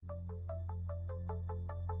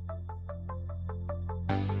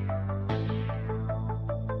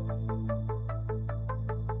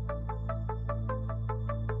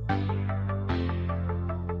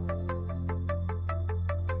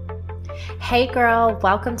Hey girl,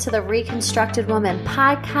 welcome to the Reconstructed Woman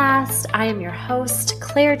podcast. I am your host,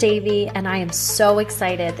 Claire Davey, and I am so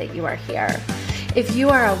excited that you are here. If you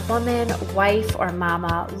are a woman, wife, or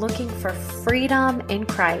mama looking for freedom in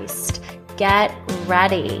Christ, get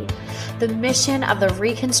ready. The mission of the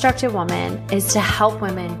Reconstructed Woman is to help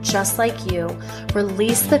women just like you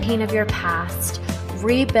release the pain of your past,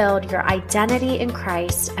 rebuild your identity in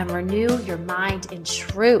Christ, and renew your mind in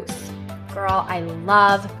truth. Girl, I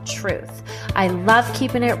love truth. I love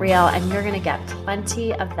keeping it real, and you're going to get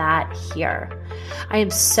plenty of that here. I am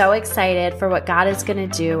so excited for what God is going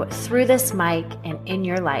to do through this mic and in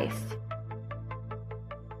your life.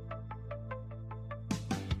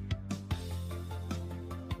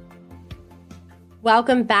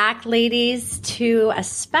 Welcome back, ladies, to a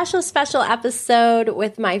special episode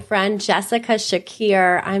with my friend Jessica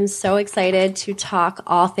Shakir. I'm so excited to talk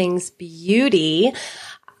all things beauty.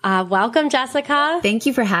 Welcome, Jessica. Thank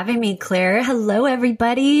you for having me, Claire. Hello,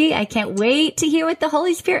 everybody. I can't wait to hear what the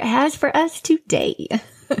Holy Spirit has for us today.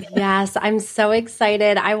 Yes, I'm so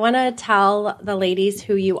excited. I want to tell the ladies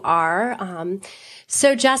who you are.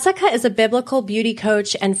 So Jessica is a biblical beauty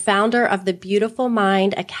coach and founder of the Beautiful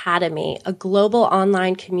Mind Academy, a global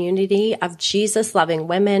online community of Jesus-loving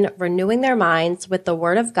women renewing their minds with the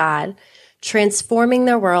Word of God, transforming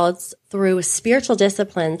their worlds through spiritual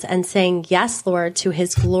disciplines, and saying yes, Lord, to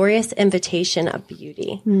His glorious invitation of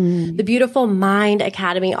beauty. The Beautiful Mind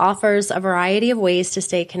Academy offers a variety of ways to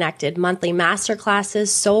stay connected: monthly masterclasses,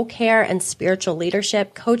 soul care and spiritual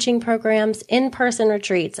leadership, coaching programs, in-person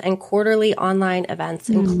retreats, and quarterly online events,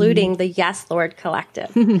 including the Yes, Lord Collective.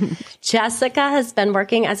 Jessica has been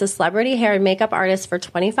working as a celebrity hair and makeup artist for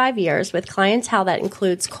 25 years with clientele that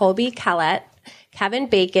includes Colby Kellett, Kevin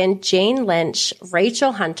Bacon, Jane Lynch,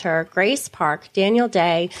 Rachel Hunter, Grace Park, Daniel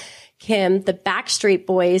Day, Kim, the Backstreet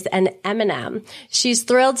Boys, and Eminem. She's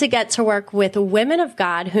thrilled to get to work with women of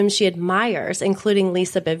God whom she admires, including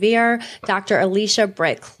Lisa Bevere, Dr. Alicia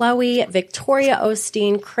Britt Chloe, Victoria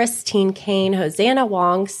Osteen, Christine Kane, Hosanna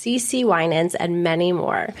Wong, CeCe Winans, and many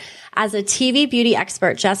more. As a TV beauty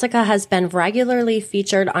expert, Jessica has been regularly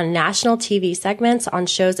featured on national TV segments on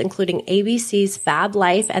shows including ABC's Fab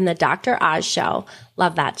Life and The Dr. Oz Show.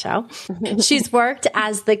 Love that show. She's worked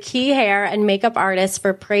as the key hair and makeup artist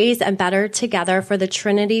for Praise and Better Together for the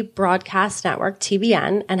Trinity Broadcast Network,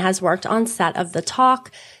 TBN, and has worked on set of The Talk,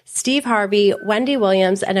 Steve Harvey, Wendy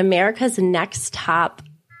Williams, and America's Next Top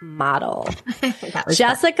Model.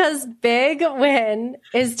 Jessica's big win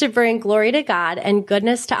is to bring glory to God and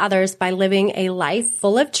goodness to others by living a life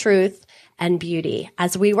full of truth and beauty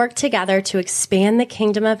as we work together to expand the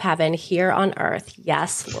kingdom of heaven here on earth.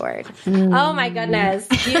 Yes, Lord. Oh my goodness.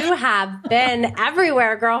 You have been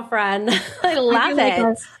everywhere, girlfriend. I love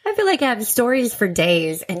it. I feel like I have stories for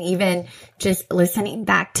days, and even just listening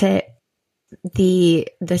back to the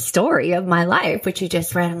story of my life, which you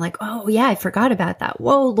just read, I'm like, oh yeah, I forgot about that.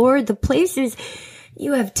 Whoa, Lord, the places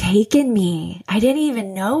you have taken me. I didn't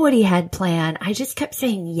even know what He had planned. I just kept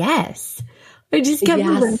saying yes. I just kept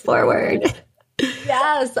moving forward.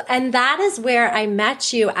 Yes. And that is where I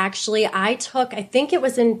met you. Actually, I think it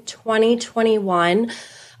was in 2021.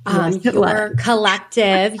 Your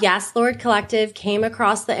collective, Yes, Lord Collective, came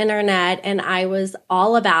across the internet, and I was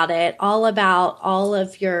all about it, all about all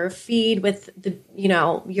of your feed with the,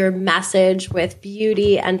 your message with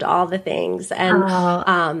beauty and all the things. And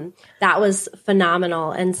that was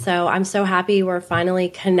phenomenal. And so I'm so happy we're finally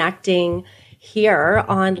connecting here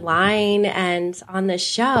online and on the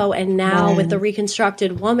show. And now with the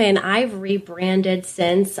Reconstructed Woman, I've rebranded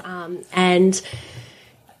since,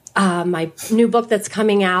 my new book that's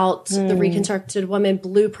coming out, The Reconstructed Woman,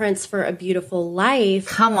 Blueprints for a Beautiful Life.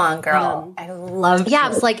 Come on, girl. I love I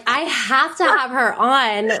was like, I have to have her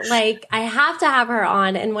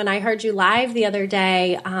on. And when I heard you live the other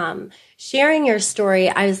day, sharing your story,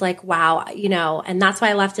 I was like, wow, and that's why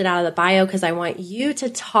I left it out of the bio, because I want you to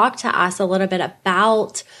talk to us a little bit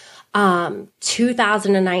about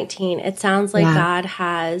 2019. It sounds like God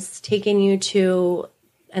has taken you to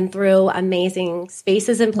and through amazing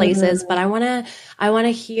spaces and places. But I want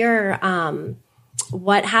to hear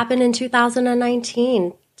what happened in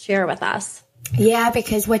 2019. Share with us. Yeah,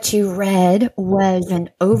 because what you read was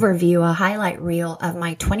an overview, a highlight reel of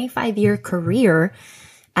my 25-year career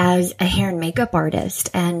as a hair and makeup artist.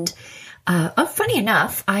 And Funny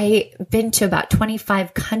enough, I've been to about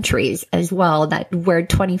 25 countries as well. That word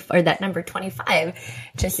 20 or that number 25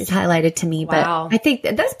 just is highlighted to me. Wow. But I think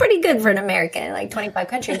that's pretty good for an American, like 25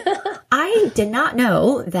 countries. I did not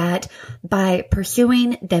know that by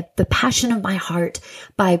pursuing the passion of my heart,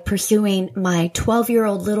 by pursuing my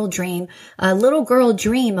 12-year-old little girl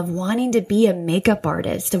dream of wanting to be a makeup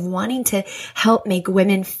artist, of wanting to help make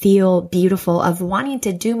women feel beautiful, of wanting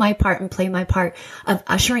to do my part and play my part of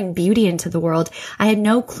ushering beauty into the world. I had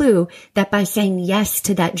no clue that by saying yes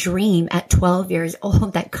to that dream at 12 years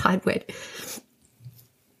old, that God would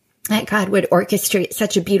orchestrate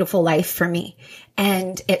such a beautiful life for me.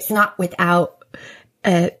 And it's not without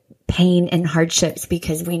pain and hardships,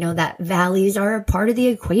 because we know that valleys are a part of the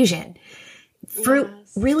equation. Fruit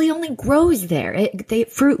really only grows there.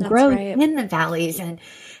 Fruit grows in the valleys. And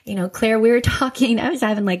Claire, we were talking, I was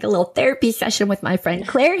having like a little therapy session with my friend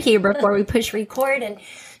Claire here before we push record. And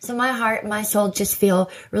so my heart, my soul just feel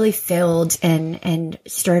really filled and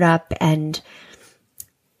stirred up and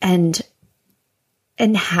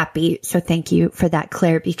happy. So thank you for that,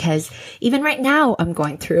 Claire, because even right now I'm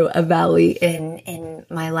going through a valley in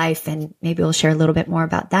my life, and maybe we'll share a little bit more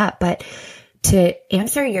about that. But to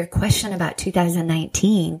answer your question about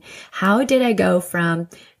 2019, how did I go from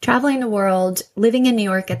traveling the world, living in New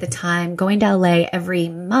York at the time, going to LA every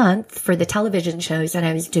month for the television shows that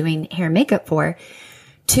I was doing hair and makeup for,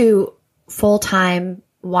 to full-time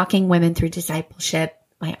walking women through discipleship,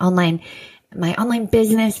 my online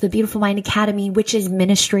business, the Beautiful Mind Academy, which is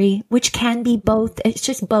ministry, which can be both. It's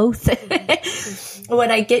just both.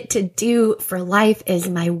 What I get to do for life is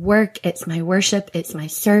my work. It's my worship. It's my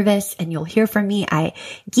service. And you'll hear from me. I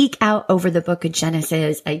geek out over the book of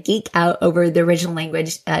Genesis. I geek out over the original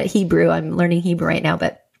language, Hebrew. I'm learning Hebrew right now,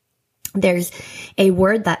 but there's a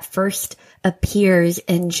word that first appears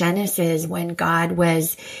in Genesis when God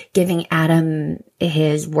was giving Adam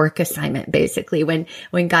his work assignment, basically,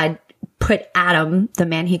 when God put Adam, the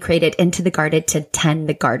man he created, into the garden to tend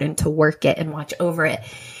the garden, to work it and watch over it.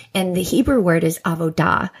 And the Hebrew word is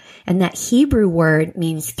avodah. And that Hebrew word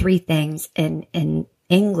means three things in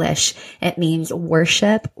English. It means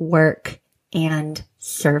worship, work, and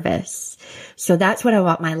service. So that's what I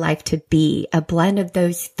want my life to be, a blend of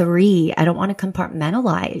those three. I don't want to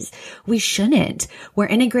compartmentalize. We shouldn't. We're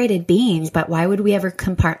integrated beings, but why would we ever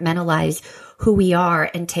compartmentalize who we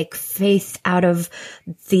are and take faith out of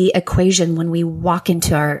the equation when we walk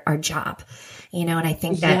into our job? And I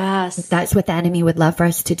think that that's what the enemy would love for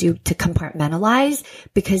us to do, to compartmentalize,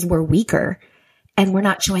 because we're weaker and we're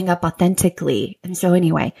not showing up authentically. And so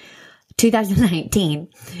anyway, 2019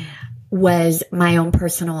 was my own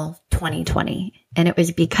personal 2020. And it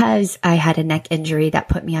was because I had a neck injury that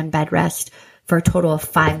put me on bed rest for a total of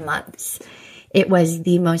 5 months. It was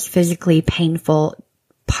the most physically painful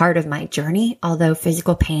part of my journey, although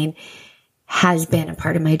physical pain has been a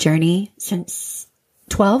part of my journey since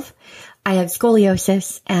 12. I have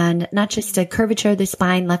scoliosis, and not just a curvature of the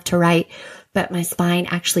spine left to right, but my spine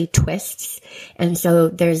actually twists. And so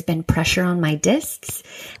there's been pressure on my discs,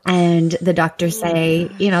 and the doctors say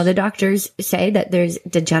that there's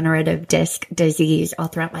degenerative disc disease all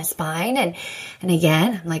throughout my spine. And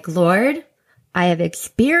again, I'm like, Lord, I have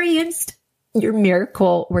experienced your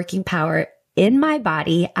miracle working power in my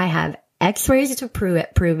body. I have x-rays to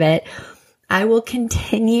prove it. I will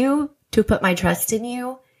continue to put my trust in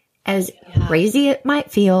you. As crazy it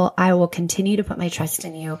might feel, I will continue to put my trust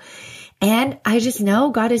in you. And I just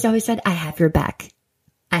know God has always said, I have your back.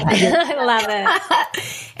 I love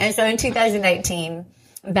it. And so in 2019,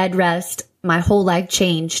 bed rest, my whole life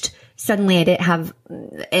changed. Suddenly I didn't have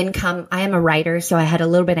income. I am a writer, so I had a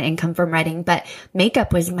little bit of income from writing, but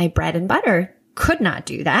makeup was my bread and butter. Could not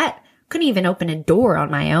do that. Couldn't even open a door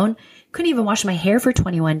on my own. Couldn't even wash my hair for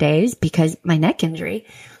 21 days because my neck injury.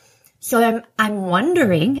 So I'm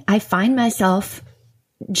wondering, I find myself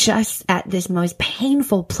just at this most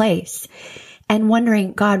painful place and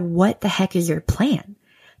wondering, God, what the heck is your plan?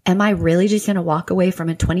 Am I really just going to walk away from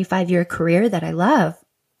a 25-year career that I love?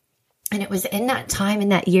 And it was in that time, in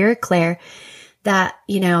that year, Claire, that,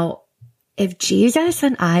 if Jesus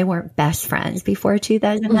and I weren't best friends before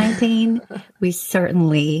 2019, we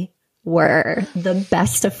certainly were the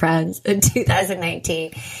best of friends in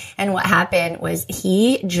 2019. And what happened was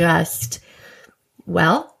he just,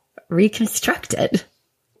 reconstructed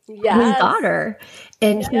his daughter,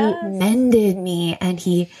 and he mended me, and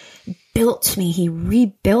he built me, he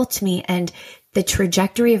rebuilt me, and the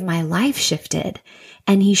trajectory of my life shifted.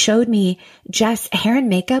 And he showed me just hair and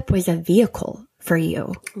makeup was a vehicle for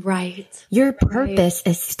you. Right. Your purpose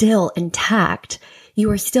is still intact. You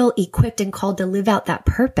are still equipped and called to live out that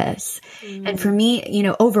purpose. And for me,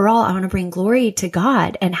 overall, I want to bring glory to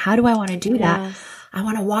God. And how do I want to do that? I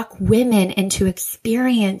want to walk women into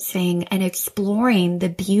experiencing and exploring the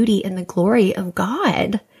beauty and the glory of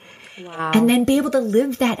God. Wow. And then be able to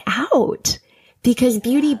live that out, because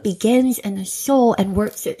beauty begins in the soul and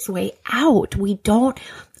works its way out. We don't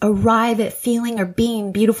arrive at feeling or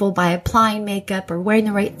being beautiful by applying makeup or wearing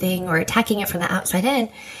the right thing or attacking it from the outside in.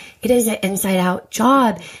 It is an inside out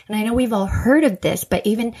job. And I know we've all heard of this, but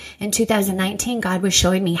even in 2019, God was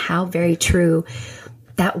showing me how very true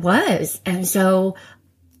that was. And so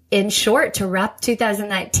in short, to wrap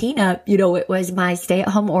 2019 up, it was my stay at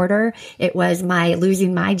home order. It was my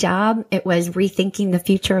losing my job. It was rethinking the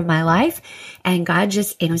future of my life. And God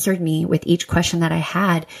just answered me with each question that I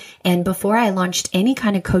had. And before I launched any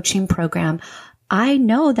kind of coaching program, I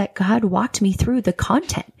know that God walked me through the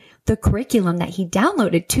content, the curriculum that he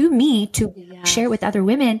downloaded to me to share with other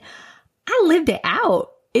women. I lived it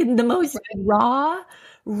out in the most raw,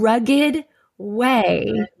 rugged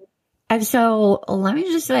way. And so let me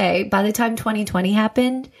just say, by the time 2020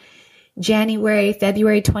 happened, February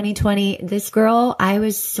 2020, this girl, I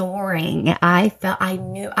was soaring. I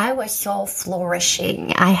knew I was so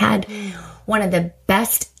flourishing. I had one of the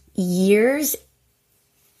best years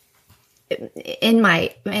in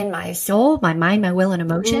my soul, my mind, my will, and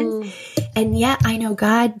emotions. And yet I know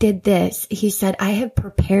God did this. He said, I have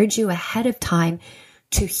prepared you ahead of time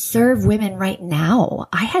to serve women right now.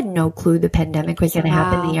 I had no clue the pandemic was going to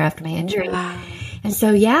happen the year after my injury. Wow. And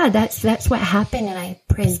so, that's what happened. And I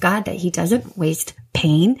praise God that he doesn't waste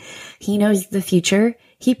pain. He knows the future.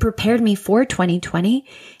 He prepared me for 2020,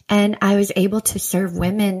 and I was able to serve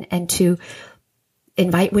women and to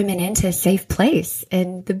invite women into a safe place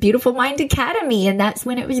in the Beautiful Mind Academy. And that's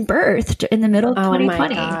when it was birthed, in the middle of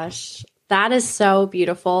 2020. Oh my gosh. That is so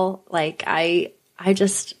beautiful. Like I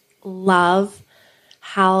just love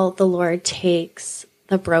how the Lord takes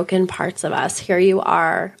the broken parts of us. Here you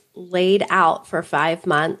are, laid out for 5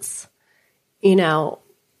 months,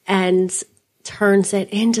 and turns it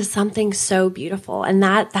into something so beautiful. And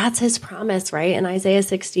that's his promise, right? In Isaiah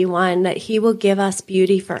 61, that he will give us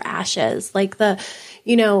beauty for ashes. Like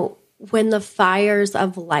when the fires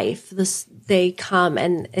of life, they come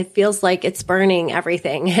and it feels like it's burning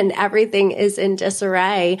everything and everything is in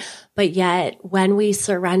disarray. But yet when we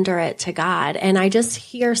surrender it to God, and I just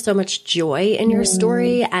hear so much joy in your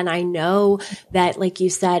story. And I know that, like you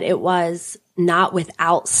said, it was not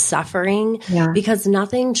without suffering, because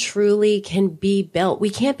nothing truly can be built. We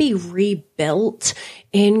can't be rebuilt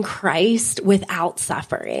in Christ without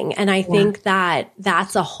suffering. And I think that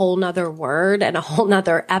that's a whole nother word and a whole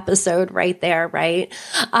nother episode right there. Right.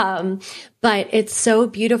 But it's so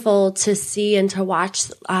beautiful to see and to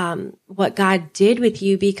watch, what God did with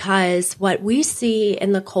you, because what we see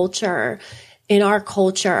in the culture, in our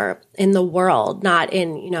culture, in the world, not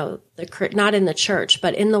in, not in the church,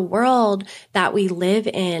 but in the world that we live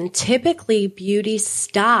in, typically beauty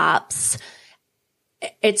stops.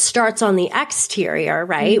 It starts on the exterior,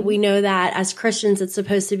 right? We know that as Christians, it's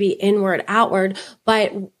supposed to be inward, outward,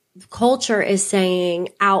 but culture is saying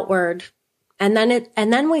outward. And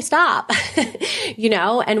then we stop,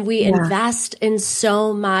 and we invest in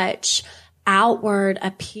so much outward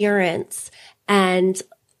appearance and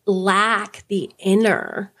lack the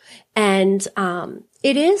inner. And,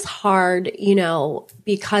 it is hard,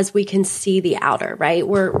 because we can see the outer, right?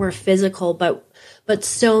 We're physical, but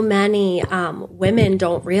so many, women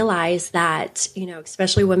don't realize that,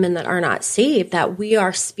 especially women that are not saved, that we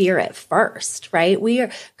are spirit first, right?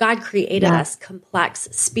 God created us complex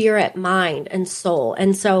spirit, mind, and soul.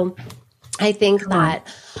 And so I think that,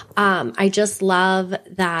 I just love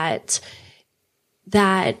that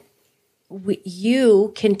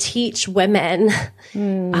you can teach women,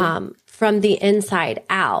 from the inside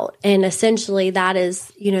out. And essentially that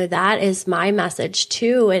is my message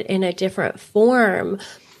too, in a different form,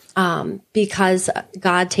 because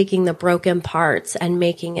God taking the broken parts and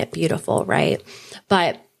making it beautiful. Right.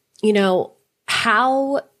 But,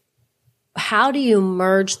 how do you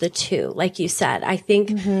merge the two? Like you said, I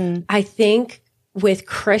think with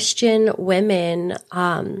Christian women,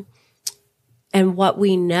 and what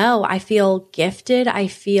we know, I feel gifted. I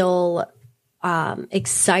feel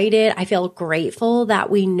excited. I feel grateful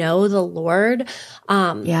that we know the Lord.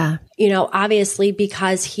 Obviously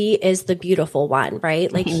because he is the beautiful one,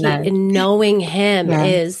 right? Like knowing him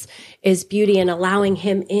is is beauty, and allowing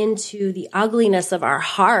him into the ugliness of our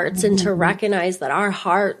hearts and to recognize that our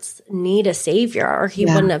hearts need a savior, or he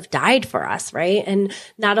wouldn't have died for us. Right. And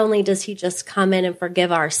not only does he just come in and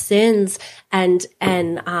forgive our sins and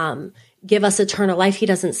give us eternal life, he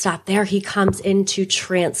doesn't stop there. He comes in to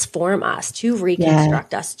transform us, to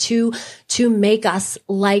reconstruct us, to make us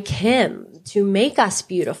like him, to make us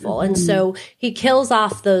beautiful. And so he kills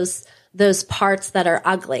off those parts that are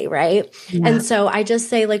ugly, right? Yeah. And so I just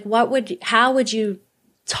say, like, how would you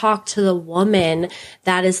talk to the woman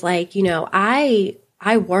that is like,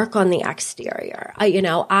 I work on the exterior.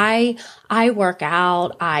 I work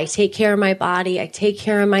out. I take care of my body. I take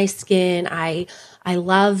care of my skin. I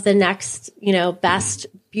love the next, best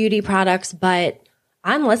beauty products, but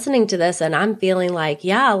I'm listening to this and I'm feeling like,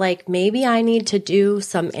 maybe I need to do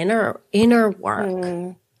some inner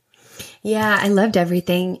work. Yeah, I loved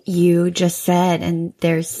everything you just said. And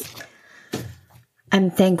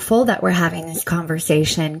I'm thankful that we're having this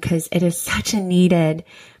conversation, because it is such a needed,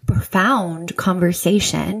 profound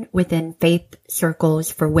conversation within faith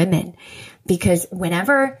circles for women. Because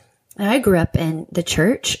whenever I grew up in the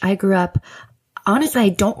church, honestly, I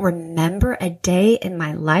don't remember a day in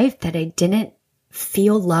my life that I didn't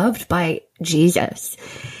feel loved by Jesus.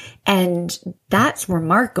 And that's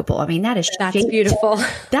remarkable. I mean, that's beautiful.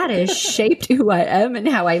 That has shaped who I am and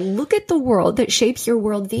how I look at the world. That shapes your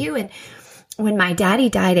worldview. And when my daddy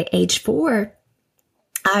died at age 4,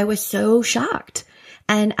 I was so shocked.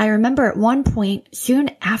 And I remember at one point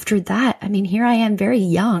soon after that, I mean, here I am very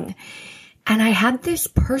young, and I had this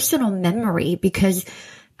personal memory, because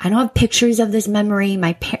I don't have pictures of this memory.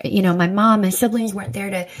 My mom, my siblings weren't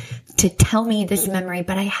there to tell me this memory,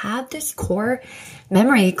 but I have this core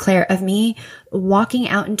memory, Claire, of me walking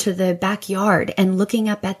out into the backyard and looking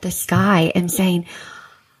up at the sky and saying,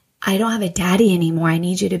 I don't have a daddy anymore. I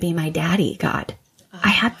need you to be my daddy, God. I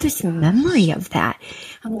had this memory of that.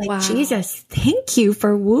 I'm like, wow. Jesus, thank you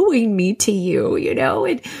for wooing me to you,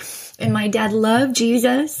 and my dad loved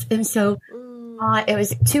Jesus. And so it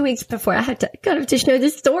was 2 weeks before I had to kind of to share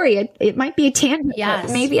this story. It might be a tangent.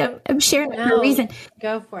 Yes. Maybe I'm sharing it for a reason.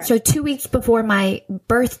 Go for it. So 2 weeks before my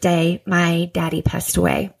birthday, my daddy passed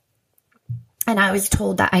away. And I was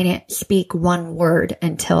told that I didn't speak one word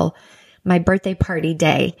until my birthday party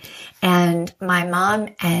day. And my mom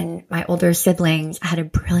and my older siblings had a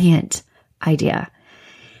brilliant idea.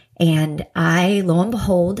 And I, lo and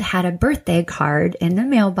behold, had a birthday card in the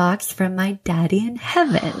mailbox from my daddy in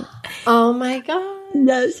heaven. Oh my God.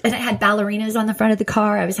 Yes. And it had ballerinas on the front of the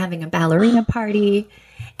car. I was having a ballerina party,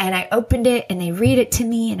 and I opened it and they read it to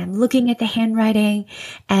me, and I'm looking at the handwriting,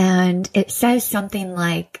 and it says something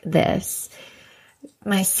like this: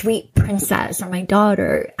 my sweet princess, or my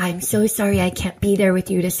daughter, I'm so sorry I can't be there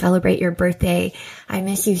with you to celebrate your birthday. I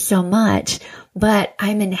miss you so much, but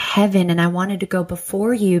I'm in heaven and I wanted to go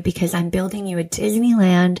before you because I'm building you a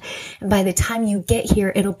Disneyland. And by the time you get here,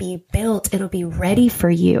 it'll be built. It'll be ready for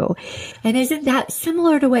you. And isn't that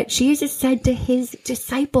similar to what Jesus said to his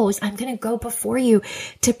disciples? I'm going to go before you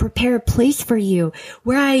to prepare a place for you.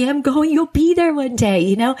 Where I am going, you'll be there one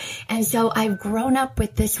day, And so I've grown up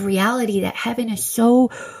with this reality that heaven is so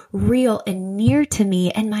real and near to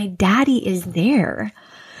me, and my daddy is there.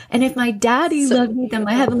 And if my daddy loved me, then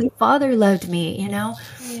my heavenly Father loved me, Yes.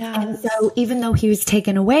 And so even though he was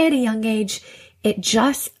taken away at a young age, it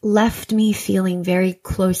just left me feeling very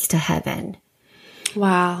close to heaven.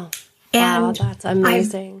 Wow. And wow, that's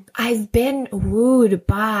amazing. I've been wooed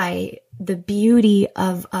by the beauty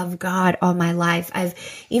of God all my life.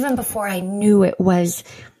 Even before I knew it was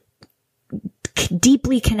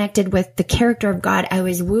deeply connected with the character of God, I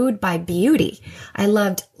was wooed by beauty. I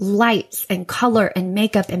loved lights and color and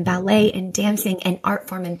makeup and ballet and dancing and art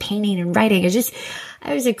form and painting and writing.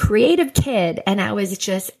 I was a creative kid, and I was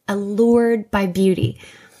just allured by beauty.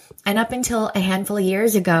 And up until a handful of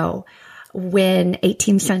years ago, when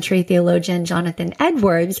 18th century theologian Jonathan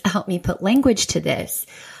Edwards helped me put language to this,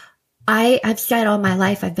 I've said all my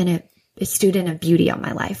life, I've been a student of beauty all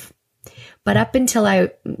my life. But up until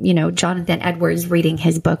Jonathan Edwards reading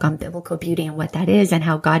his book on biblical beauty and what that is and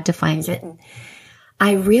how God defines it, and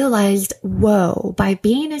I realized, whoa, by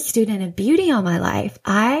being a student of beauty all my life,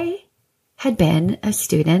 I had been a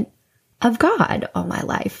student of God all my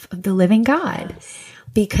life, of the living God. Yes.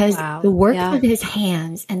 Because the work of his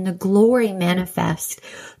hands and the glory manifest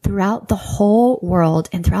throughout the whole world.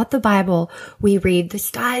 And throughout the Bible, we read, the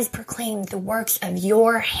skies proclaim the works of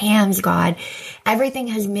your hands, God. Everything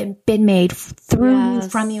has been made through you,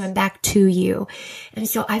 from you, and back to you. And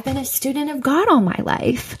so I've been a student of God all my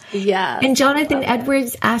life. Yeah. And Jonathan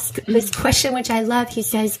Edwards asked this question, which I love. He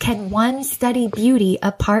says, can one study beauty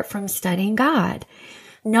apart from studying God?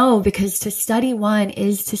 No, because to study one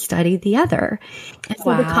is to study the other. And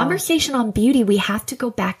so the conversation on beauty, we have to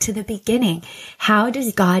go back to the beginning. How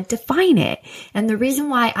does God define it? And the reason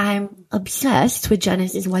why I'm obsessed with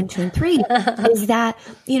Genesis 1, 2, and 3 is that,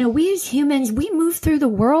 we as humans, we move through the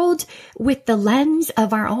world with the lens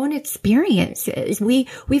of our own experiences.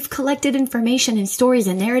 We've collected information and stories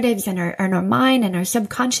and narratives in our mind and our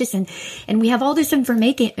subconscious, and we have all this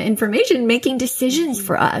information making decisions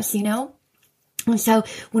for us, And so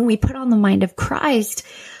when we put on the mind of Christ,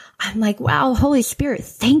 I'm like, wow, Holy Spirit,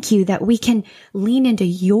 thank you that we can lean into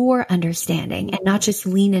your understanding and not just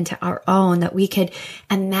lean into our own, that we could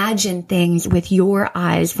imagine things with your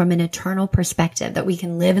eyes from an eternal perspective, that we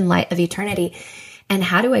can live in light of eternity. And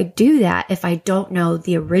how do I do that if I don't know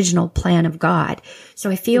the original plan of God? So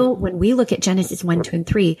I feel when we look at Genesis 1, 2, and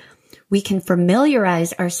 3, we can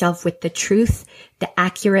familiarize ourselves with the truth, the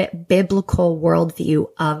accurate biblical worldview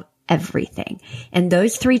of everything. And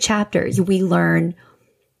those 3 chapters, we learn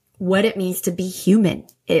what it means to be human.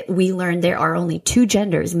 We learn there are only 2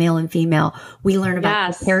 genders, male and female. We learn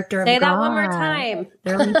about the character of God. Say that one more time.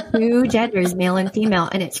 There are only 2 genders, male and female.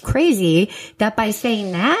 And it's crazy that by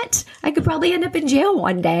saying that, I could probably end up in jail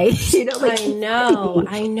one day.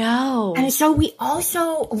 I know. And so we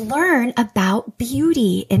also learn about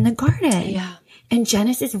beauty in the garden. Yeah. In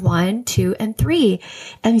Genesis 1, 2, and 3.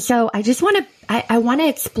 And so I just want to, I want to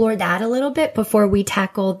explore that a little bit before we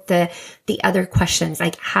tackle the other questions,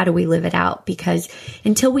 like how do we live it out? Because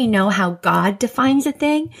until we know how God defines a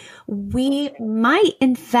thing, we might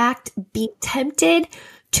in fact be tempted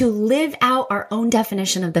to live out our own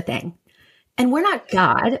definition of the thing. And we're not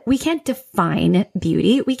God. We can't define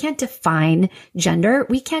beauty. We can't define gender.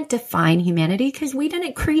 We can't define humanity because we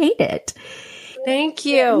didn't create it. Thank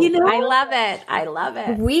you. I love it. I love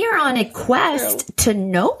it. We are on a quest to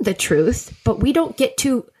know the truth, but we don't get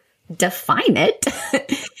to define it.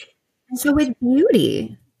 And so with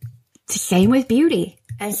beauty, it's the same with beauty.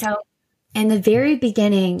 And so in the very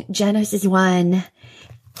beginning, Genesis 1,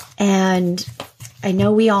 and I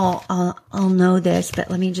know we all know this, but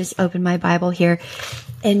let me just open my Bible here.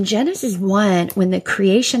 In Genesis 1, when the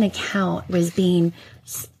creation account was being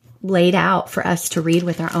laid out for us to read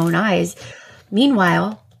with our own eyes,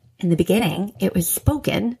 meanwhile, in the beginning, it was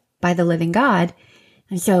spoken by the living God.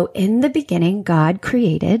 And so in the beginning, God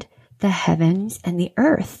created the heavens and the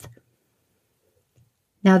earth.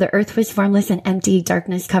 Now the earth was formless and empty.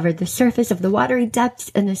 Darkness covered the surface of the watery depths,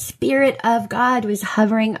 and the Spirit of God was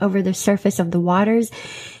hovering over the surface of the waters.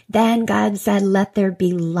 Then God said, "Let there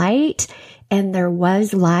be light," and there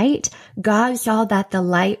was light. God saw that the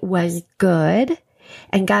light was good.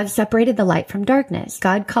 And God separated the light from darkness.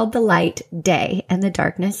 God called the light day, and the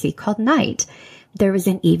darkness he called night. There was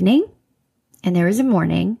an evening, and there was a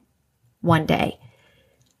morning, one day.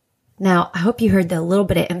 Now, I hope you heard the little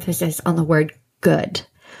bit of emphasis on the word good,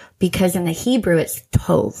 because in the Hebrew, it's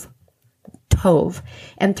tov. Tov.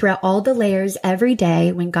 And throughout all the layers, every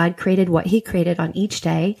day, when God created what he created on each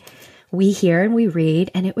day, we hear and we read,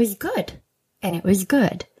 and it was good. And it was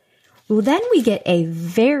good. Well, then we get a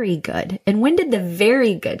very good. And when did the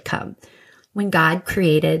very good come? When God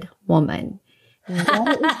created woman. Then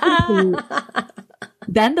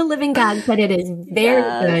the living God said it is very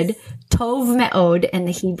good. Tov me'od in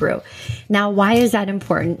the Hebrew. Now, why is that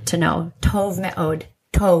important to know? Tov me'od.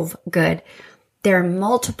 Tov, good. There are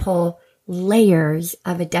multiple layers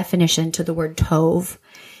of a definition to the word tov,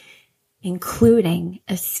 including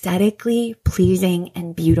aesthetically pleasing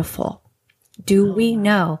and beautiful. Do we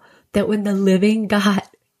know that when the living God,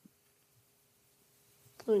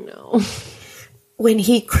 when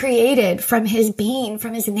he created from his being,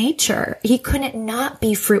 from his nature, he couldn't not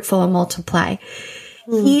be fruitful and multiply.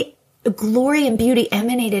 Glory and beauty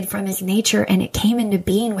emanated from his nature, and it came into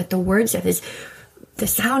being with the words of the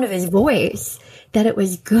sound of his voice, that it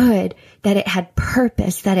was good, that it had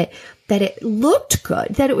purpose, that it looked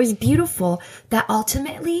good, that it was beautiful, that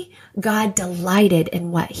ultimately God delighted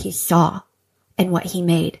in what he saw and what he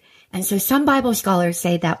made. And so some Bible scholars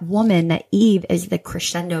say that woman, that Eve, is the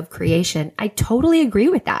crescendo of creation. I totally agree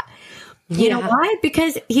with that. You know why?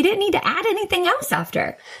 Because he didn't need to add anything else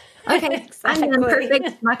after. Okay, exactly. I'm perfect.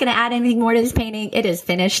 I'm not going to add anything more to this painting. It is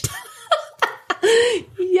finished.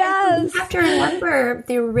 Yes. You have to remember,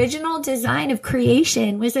 the original design of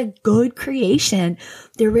creation was a good creation.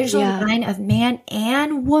 The original design of man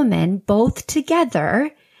and woman, both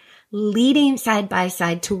together, leading side by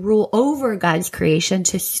side to rule over God's creation,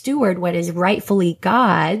 to steward what is rightfully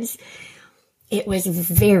God's. It was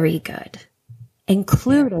very good,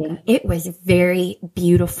 including it was very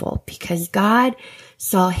beautiful, because God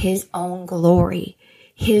saw his own glory,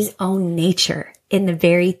 his own nature in the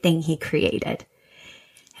very thing he created.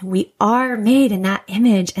 We are made in that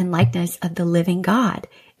image and likeness of the living God.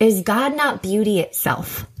 Is God not beauty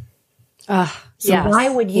itself? So why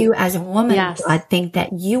would you as a woman of God think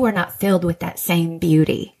that you are not filled with that same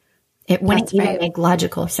beauty? It wouldn't even make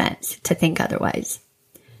logical sense to think otherwise.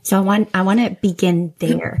 So I want to begin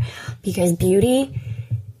there, because beauty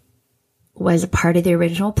was a part of the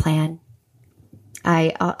original plan.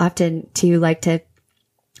 I often too like to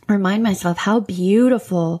remind myself how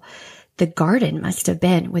beautiful the garden must have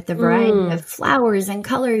been, with the variety of flowers and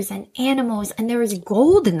colors and animals, and there was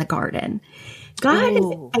gold in the garden. God is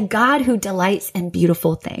a God who delights in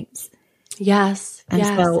beautiful things. Yes. And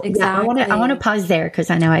so exactly. I want to pause there, because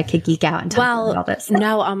I know I could geek out and talk about all this.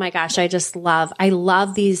 No, oh my gosh. I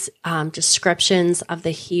love these descriptions of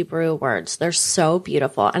the Hebrew words. They're so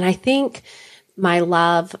beautiful. And I think my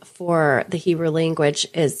love for the Hebrew language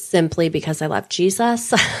is simply because I love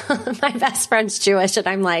Jesus. My best friend's Jewish, and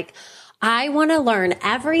I'm like, I want to learn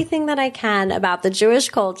everything that I can about the Jewish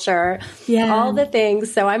culture, all the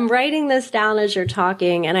things. So I'm writing this down as you're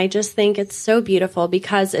talking. And I just think it's so beautiful,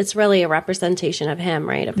 because it's really a representation of him,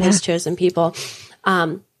 right? Of his chosen people,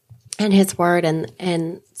 and his word.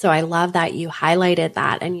 And so I love that you highlighted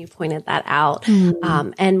that and you pointed that out.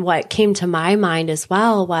 And what came to my mind as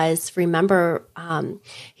well was, remember,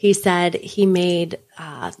 he said he made,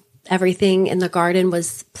 everything in the garden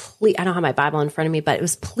was, I don't have my Bible in front of me, but it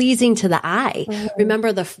was pleasing to the eye.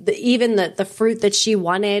 Remember even the fruit that she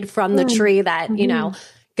wanted from the tree that, you know,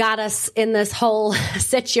 got us in this whole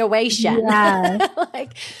situation.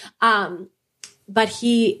 But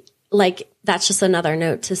that's just another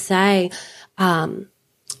note to say,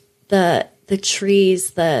 the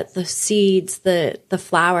trees, the seeds, the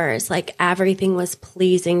flowers, like everything was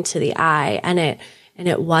pleasing to the eye, and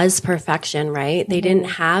it was perfection, right? They didn't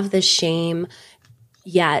have the shame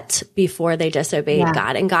yet before they disobeyed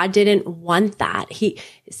God. And God didn't want that. He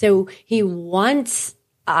wants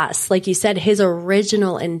us, like you said, his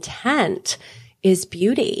original intent is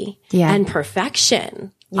beauty and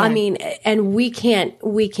perfection. I mean, and we can't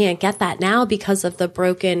get that now because of the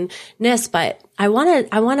brokenness. But I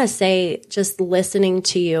want to say, just listening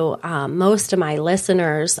to you, most of my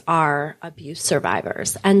listeners are abuse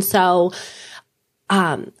survivors. And so,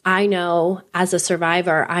 I know as a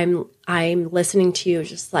survivor, I'm listening to you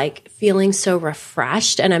just like feeling so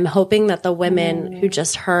refreshed. And I'm hoping that the women who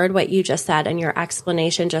just heard what you just said and your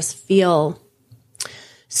explanation just feel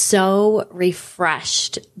so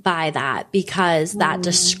refreshed by that, because that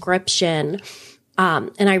description,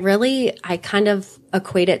 and I kind of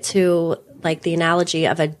equate it to like the analogy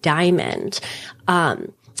of a diamond.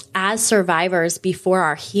 As survivors before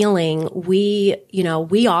our healing, we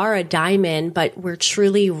are a diamond, but we're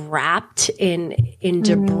truly wrapped in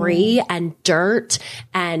debris and dirt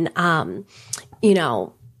and,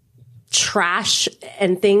 trash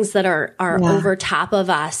and things that are over top of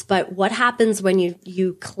us. But what happens when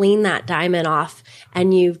you clean that diamond off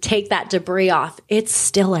and you take that debris off? It's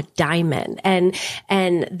still a diamond. And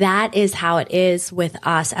that is how it is with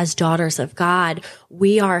us as daughters of God.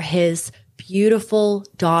 We are his beautiful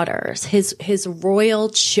daughters, his royal,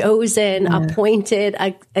 chosen, appointed,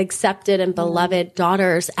 accepted, and beloved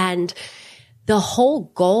daughters. And the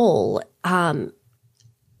whole goal,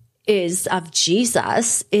 is of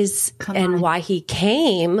Jesus and why he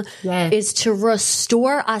came is to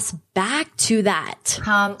restore us back to that,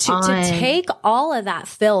 to take all of that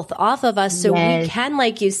filth off of us so we can,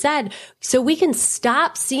 like you said, so we can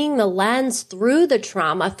stop seeing the lens through the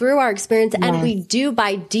trauma, through our experience. And we do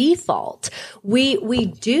by default. We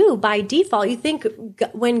do by default. You think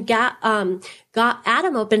when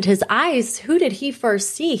Adam opened his eyes, who did he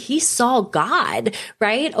first see? He saw God,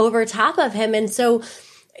 right? Over top of him. And so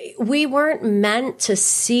we weren't meant to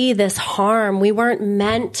see this harm.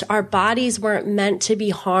 Our bodies weren't meant to be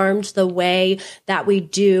harmed the way that we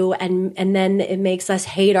do. And then it makes us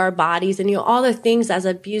hate our bodies and, all the things as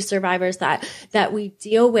abuse survivors that we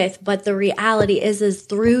deal with. But the reality is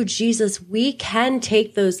through Jesus, we can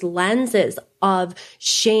take those lenses of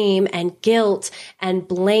shame and guilt and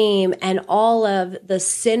blame and all of the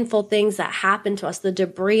sinful things that happen to us, the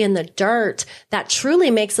debris and the dirt that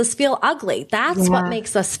truly makes us feel ugly. That's what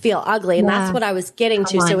makes us feel ugly. And that's what I was getting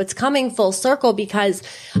to. So it's coming full circle because,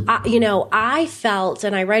 I felt,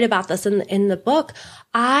 and I write about this in the book,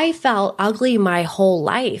 I felt ugly my whole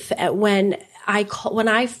life. When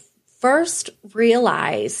I first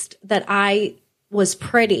realized that I was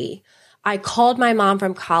pretty, I called my mom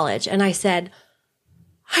from college and I said,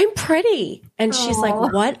 I'm pretty. And she's like,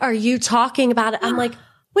 what are you talking about? I'm like,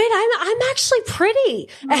 wait, I'm actually pretty.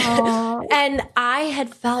 And I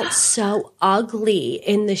had felt so ugly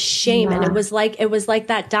in the shame. And it was like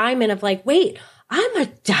that diamond of like, wait, I'm a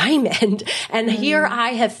diamond. And here I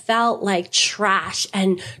have felt like trash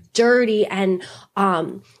and dirty and,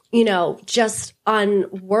 just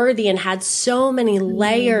unworthy, and had so many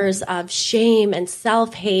layers of shame and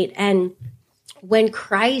self-hate. And when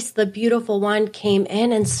Christ, the beautiful one, came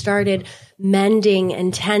in and started mending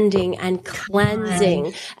and tending and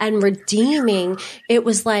cleansing and redeeming, it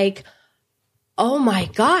was like, oh my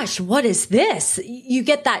gosh, what is this? You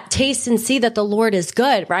get that taste and see that the Lord is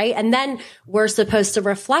good, right? And then we're supposed to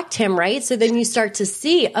reflect him, right? So then you start to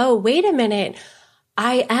see, oh, wait a minute.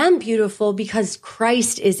 I am beautiful because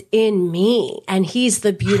Christ is in me and he's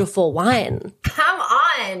the beautiful one. Come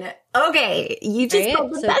on. Okay. You just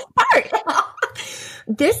told the best part.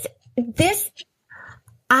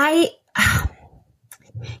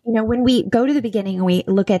 When we go to the beginning and we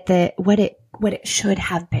look at what it should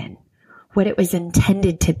have been, what it was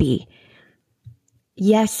intended to be.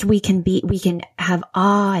 Yes, we can have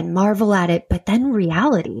awe and marvel at it, but then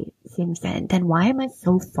reality sinks in. Then why am I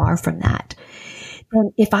so far from that?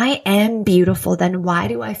 Then if I am beautiful, then why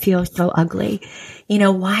do I feel so ugly?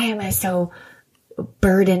 Why am I so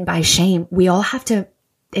burdened by shame? We all have to,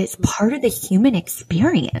 it's part of the human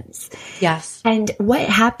experience. Yes. And what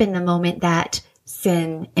happened the moment that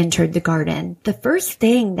sin entered the garden? The first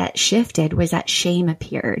thing that shifted was that shame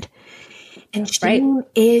appeared. And shame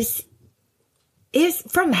is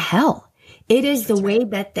from hell. It is the way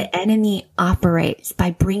that the enemy operates,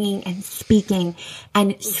 by bringing and speaking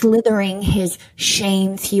and slithering his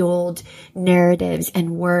shame-fueled narratives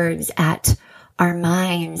and words at our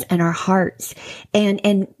minds and our hearts. And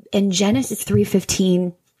in Genesis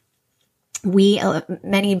 3:15,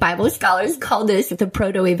 many Bible scholars call this the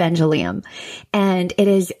proto-evangelium, and it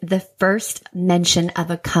is the first mention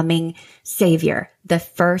of a coming savior, the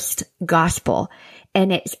first gospel.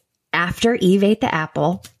 And it's after Eve ate the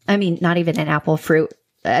apple. I mean, not even an apple, fruit.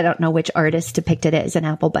 I don't know which artist depicted it as an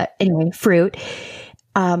apple, but anyway, fruit.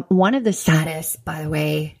 One of the saddest, by the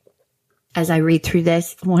way, as I read through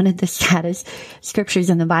this, one of the saddest scriptures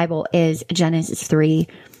in the Bible is Genesis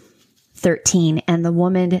 3:13. And the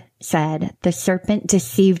woman said, the serpent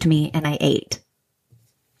deceived me and I ate.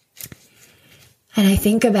 And I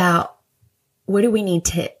think about, what do we need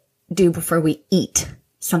to do before we eat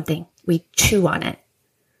something? We chew on it.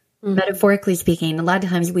 Mm-hmm. Metaphorically speaking, a lot of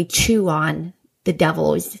times we chew on the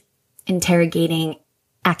devil's interrogating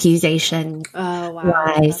accusation,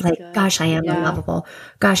 lies, like, good. Gosh, I am unlovable.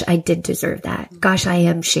 Gosh, I did deserve that. Gosh, I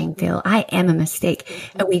am shameful. I am a mistake.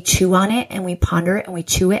 Mm-hmm. And we chew on it and we ponder it and we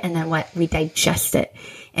chew it, and then we digest it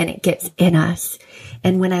and it gets in us.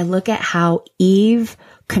 And when I look at how Eve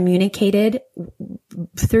communicated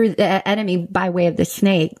through the enemy by way of the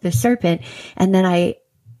snake, the serpent, and then I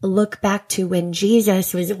look back to when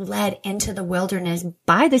Jesus was led into the wilderness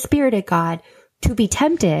by the Spirit of God to be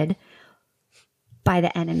tempted by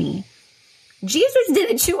the enemy. Jesus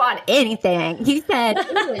didn't chew on anything. He said,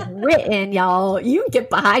 it was written, y'all. You get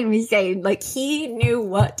behind me, saying, like, he knew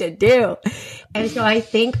what to do. And so I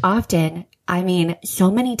think often, so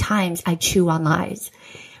many times I chew on lies.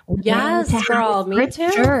 Yes, girl, me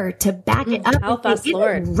too. To back it up. Help us,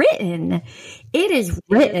 Lord. It is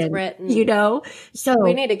written, So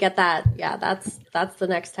we need to get that. Yeah, that's the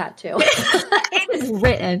next tattoo. It is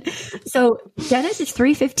written. So Genesis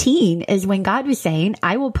 3:15 is when God was saying,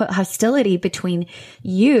 I will put hostility between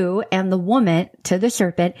you and the woman, to the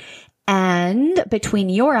serpent, and between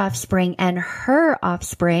your offspring and her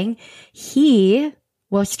offspring. He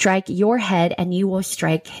will strike your head and you will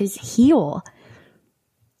strike his heel.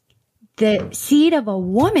 The seed of a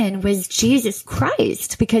woman was Jesus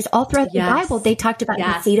Christ, because all throughout the Bible, they talked about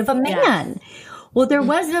the seed of a man. Well, there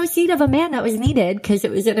was no seed of a man that was needed because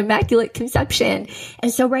it was an immaculate conception.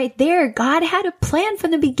 And so right there, God had a plan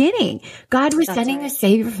from the beginning. God was sending a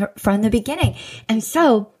savior from the beginning. And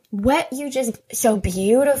so what you just so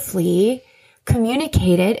beautifully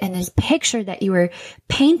communicated in this picture that you were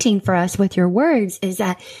painting for us with your words is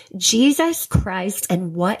that Jesus Christ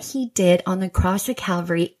and what he did on the cross of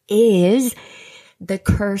Calvary is the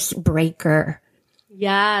curse breaker.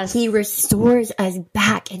 Yes. He restores us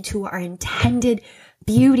back into our intended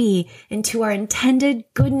beauty, into our intended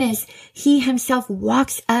goodness. He himself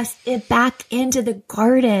walks us back into the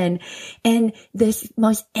garden and this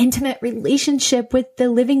most intimate relationship with the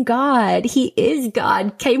living God. He is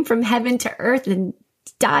God, came from heaven to earth and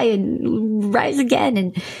die and rise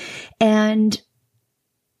again. And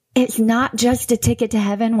it's not just a ticket to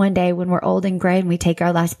heaven one day when we're old and gray and we take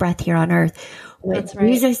our last breath here on earth. What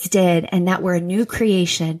Jesus did, and that we're a new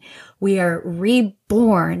creation, we are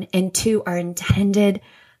reborn into our intended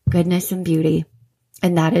goodness and beauty.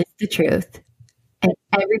 And that is the truth. And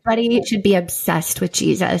everybody should be obsessed with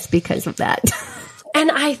Jesus because of that.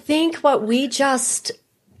 And I think what we just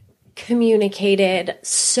communicated,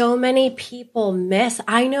 so many people miss.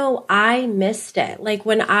 I know I missed it. Like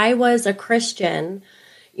when I was a Christian,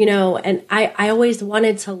 and I always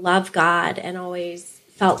wanted to love God and always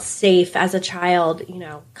felt safe as a child,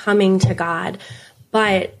 coming to God.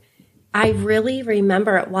 But I really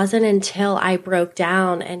remember it wasn't until I broke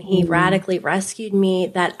down and he radically rescued me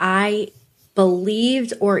that I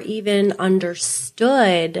believed or even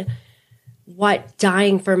understood what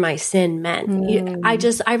dying for my sin meant.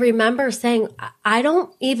 I remember saying, I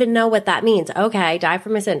don't even know what that means. Okay, die for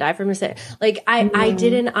my sin, die for my sin. Like I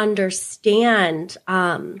didn't understand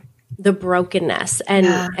the brokenness.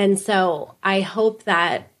 And so I hope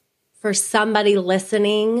that for somebody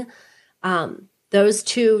listening, those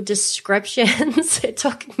two descriptions, it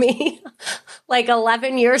took me like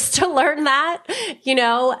 11 years to learn that,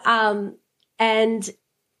 and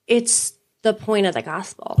it's the point of the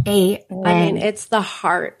gospel. Amen. I mean, it's the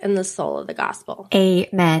heart and the soul of the gospel.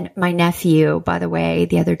 Amen. My nephew, by the way,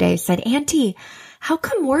 the other day said, Auntie, how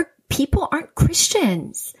come more people aren't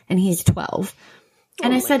Christians? And he's 12.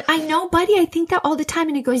 And I said, I know, buddy, I think that all the time.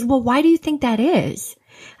 And he goes, well, why do you think that is?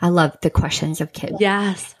 I love the questions of kids.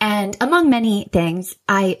 Yes. And among many things,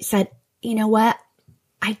 I said, you know what?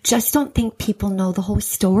 I just don't think people know the whole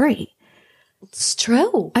story. It's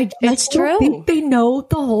true. It's true. I don't think they know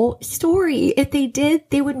the whole story. If they did,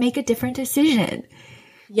 they would make a different decision.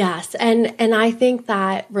 Yes. And I think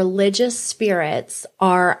that religious spirits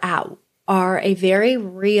are a very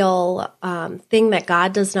real thing that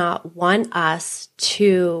God does not want us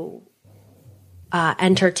to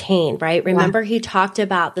entertain, right? Remember, he talked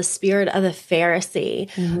about the spirit of the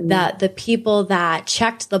Pharisee, that the people that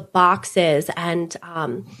checked the boxes and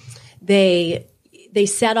they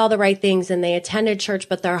said all the right things and they attended church,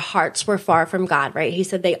 but their hearts were far from God, right? He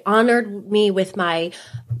said they honored me with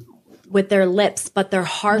their lips, but their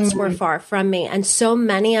hearts were far from me. And so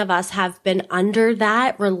many of us have been under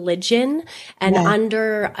that religion and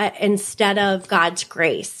under instead of God's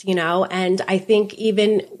grace, and I think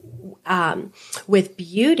even with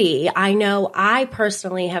beauty, I know I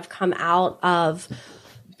personally have come out of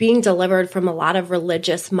being delivered from a lot of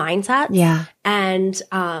religious mindsets. Yeah. And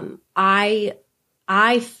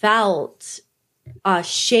I felt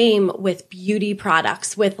shame with beauty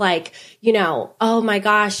products, with oh my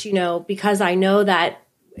gosh, because I know that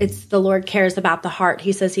it's the Lord cares about the heart.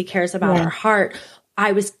 He says he cares about our heart.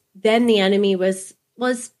 Then the enemy was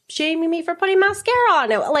shaming me for putting mascara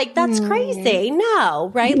on it. Like, that's crazy.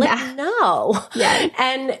 No, right? Like, no. Yeah.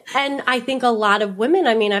 And I think a lot of women,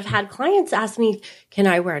 I mean, I've had clients ask me, can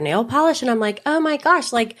I wear nail polish? And I'm like, oh my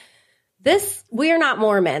gosh, like, we are not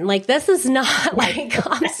Mormon. Like, this is not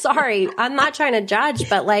I'm sorry. I'm not trying to judge,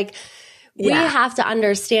 but we have to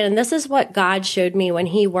understand. And this is what God showed me when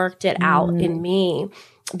he worked it out in me,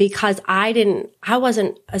 because I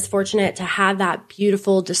wasn't as fortunate to have that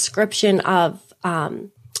beautiful description of,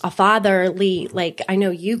 a fatherly, I know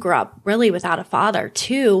you grew up really without a father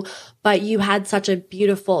too, but you had such a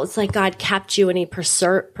beautiful, it's like God kept you and he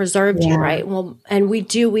preserved you, right? Well, and we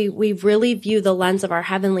really view the lens of our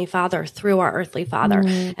heavenly father through our earthly father.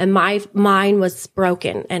 And mine was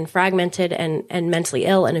broken and fragmented and mentally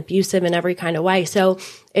ill and abusive in every kind of way. So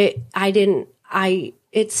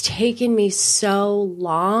it's taken me so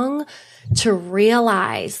long to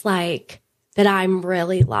realize that I'm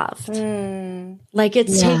really loved.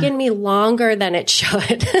 It's taken me longer than it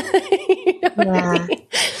should. You know what I mean?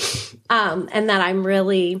 And that I'm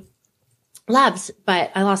really loved,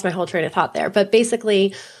 but I lost my whole train of thought there. But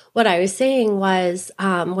basically what I was saying was,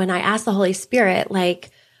 when I asked the Holy Spirit,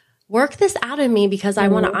 work this out of me, because I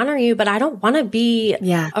want to honor you, but I don't want to be,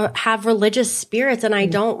 or have religious spirits. And I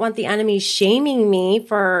don't want the enemy shaming me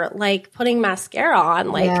for putting mascara on,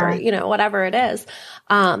 or, whatever it is.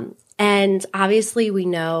 And obviously we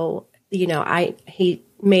know, he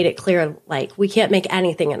made it clear, we can't make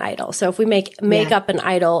anything an idol. So if we make up an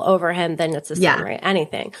idol over him, then it's a sin, right?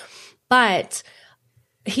 Anything. But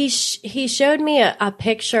he showed me a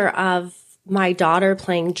picture of my daughter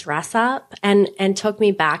playing dress up and took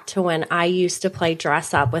me back to when I used to play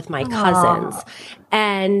dress up with my cousins.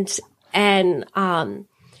 And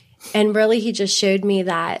really he just showed me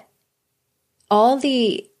that all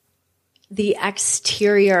the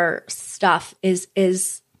exterior stuff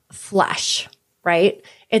is flesh, right?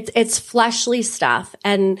 It's fleshly stuff.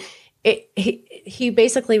 And he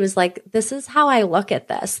basically was like, this is how I look at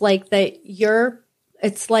this.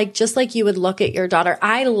 It's just like you would look at your daughter.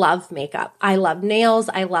 I love makeup. I love nails.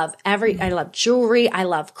 I love jewelry. I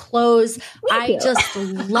love clothes. I just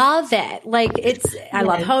love it. I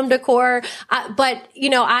love home decor. But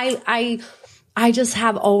I just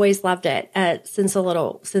have always loved it since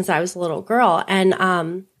I was a little girl.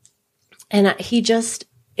 And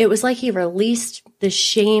it was like he released the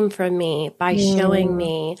shame from me by showing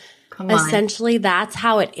me essentially that's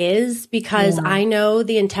how it is, because I know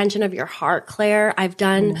the intention of your heart, Claire. I've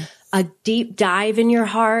done a deep dive in your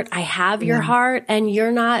heart. I have your heart, and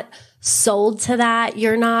you're not sold to that.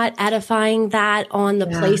 You're not edifying that on the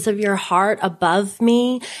place of your heart above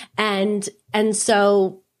me. And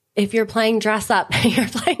so if you're playing dress up, you're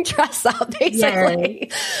playing dress up,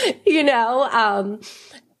 basically,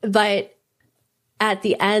 but at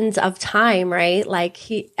the end of time, right? Like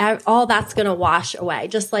all that's going to wash away.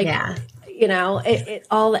 Just like,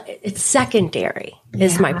 it's secondary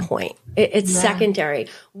is my point. It's secondary.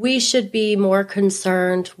 We should be more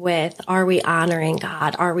concerned with, are we honoring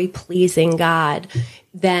God? Are we pleasing God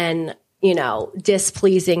than,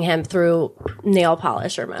 displeasing him through nail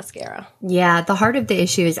polish or mascara? Yeah. The heart of the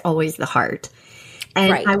issue is always the heart.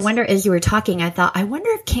 And I wonder, as you were talking, I wonder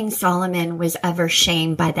if King Solomon was ever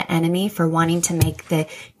shamed by the enemy for wanting to make the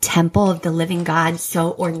temple of the living God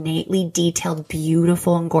so ornately detailed,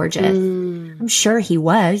 beautiful, and gorgeous. I'm sure he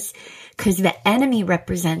was, because the enemy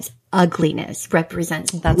represents ugliness,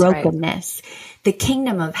 represents brokenness. The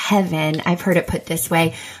kingdom of heaven, I've heard it put this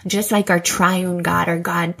way, just like our triune God,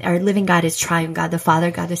 our living God is triune God, the Father,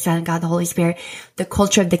 God, the Son, God, the Holy Spirit. The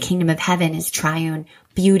culture of the kingdom of heaven is triune: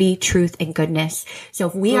 beauty, truth, and goodness. So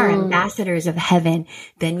if we are ambassadors of heaven,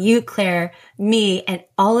 then you, Claire, me, and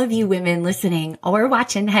all of you women listening or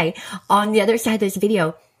watching, hey, on the other side of this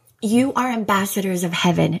video, you are ambassadors of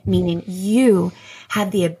heaven, meaning you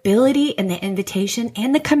have the ability and the invitation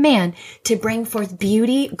and the command to bring forth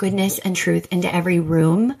beauty, goodness, and truth into every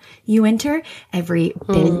room you enter, every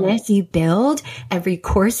business you build, every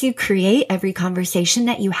course you create, every conversation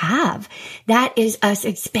that you have. That is us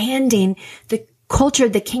expanding the culture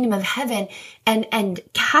of the kingdom of heaven and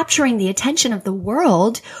capturing the attention of the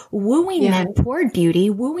world, wooing them toward beauty,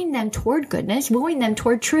 wooing them toward goodness, wooing them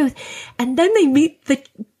toward truth. And then they meet the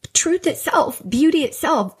truth itself, beauty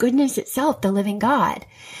itself, goodness itself, the living God.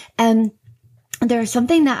 And there's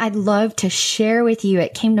something that I'd love to share with you.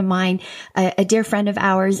 It came to mind, a dear friend of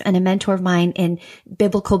ours and a mentor of mine in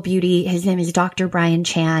biblical beauty. His name is Dr. Brian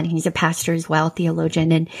Chan. He's a pastor as well,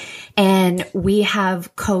 theologian. And we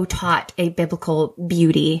have co-taught a biblical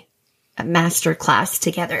beauty master class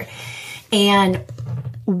together. And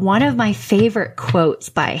one of my favorite quotes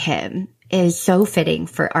by him is so fitting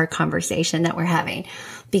for our conversation that we're having,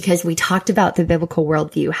 because we talked about the biblical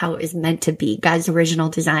worldview, how it was meant to be, God's original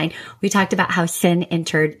design. We talked about how sin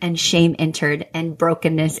entered and shame entered and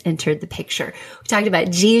brokenness entered the picture. We talked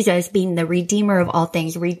about Jesus being the redeemer of all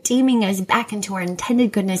things, redeeming us back into our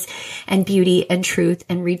intended goodness and beauty and truth,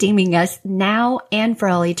 and redeeming us now and for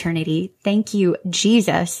all eternity. Thank you,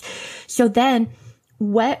 Jesus. So then,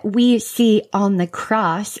 what we see on the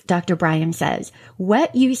cross, Dr. Brian says,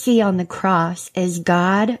 what you see on the cross is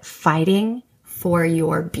God fighting for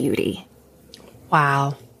your beauty.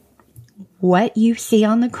 Wow. What you see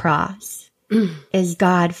on the cross is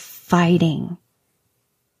God fighting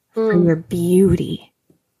for your beauty.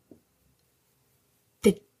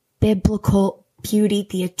 The biblical beauty,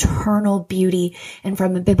 the eternal beauty. And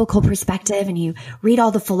from a biblical perspective, and you read all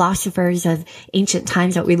the philosophers of ancient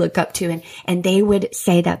times that we look up to, and they would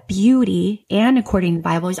say that beauty, and according to the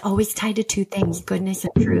Bible, is always tied to two things: goodness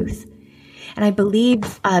and truth. And I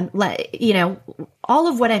believe, all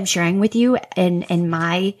of what I'm sharing with you in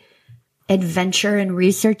my adventure and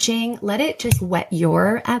researching, let it just whet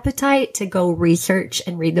your appetite to go research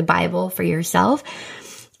and read the Bible for yourself.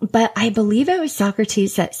 But I believe it was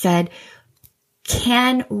Socrates that said,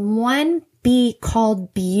 can one be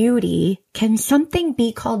called beauty? Can something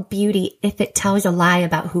be called beauty if it tells a lie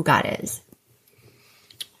about who God is?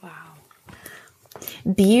 Wow.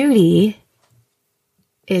 Beauty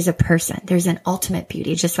is a person. There's an ultimate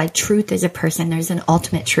beauty. Just like truth is a person, there's an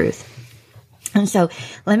ultimate truth. And so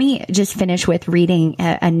let me just finish with reading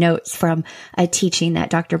a notes from a teaching that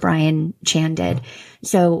Dr. Brian Chan did.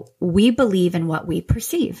 So we believe in what we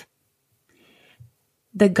perceive.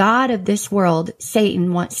 The God of this world,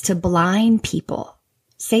 Satan, wants to blind people.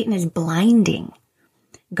 Satan is blinding.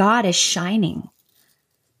 God is shining.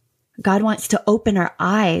 God wants to open our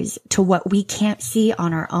eyes to what we can't see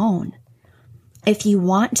on our own. If you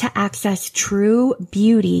want to access true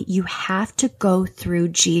beauty, you have to go through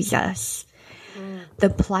Jesus. The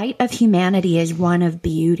plight of humanity is one of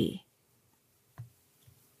beauty.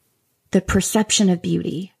 The perception of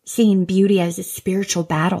beauty, seeing beauty as a spiritual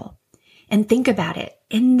battle. And think about it.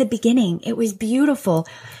 In the beginning, it was beautiful.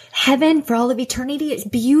 Heaven for all of eternity is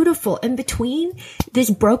beautiful. In between, this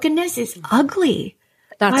brokenness is ugly.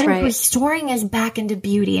 That's God right. is restoring us back into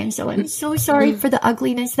beauty. And so I'm so sorry for the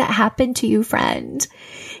ugliness that happened to you, friend.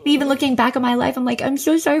 And even looking back on my life, I'm like, I'm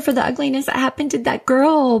so sorry for the ugliness that happened to that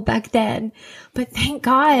girl back then. But thank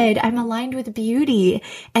God I'm aligned with beauty,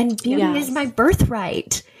 and beauty is my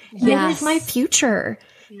birthright. It is my future.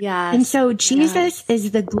 Yes. And so Jesus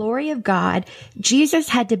is the glory of God. Jesus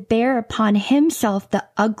had to bear upon himself the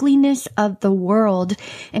ugliness of the world,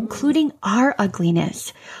 including our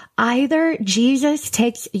ugliness. Either Jesus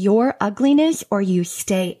takes your ugliness or you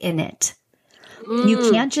stay in it.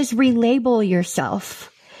 You can't just relabel yourself.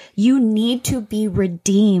 You need to be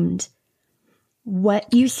redeemed.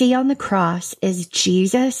 What you see on the cross is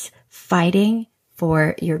Jesus fighting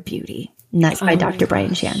for your beauty. And that's by Dr.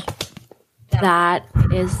 Brian Chan. That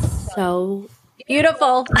is so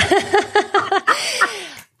beautiful.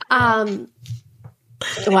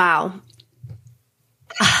 Wow.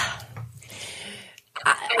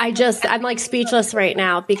 I'm like speechless right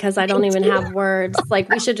now because I don't even have words. Like,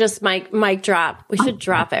 we should just mic drop. We should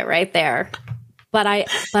drop it right there. But I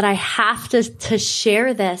have to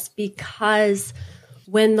share this because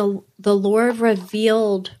when the Lord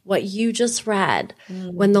revealed what you just read,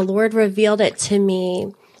 when the Lord revealed it to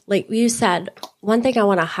me, like you said, one thing I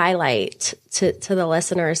want to highlight to the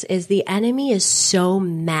listeners is the enemy is so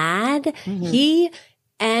mad. He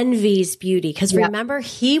envies beauty because remember,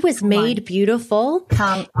 he was made beautiful.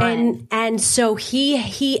 And so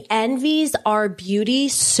he envies our beauty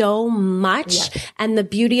so much and the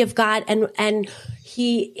beauty of God. And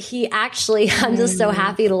he actually, I'm just so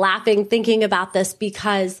happy laughing, thinking about this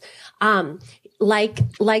because,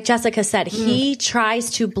 like Jessica said, he tries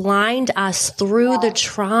to blind us through the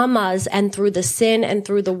traumas and through the sin and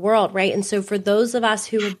through the world, right? And so for those of us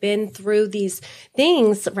who have been through these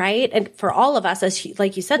things, right? And for all of us,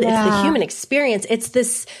 like you said, it's the human experience. It's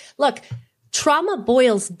this, look, trauma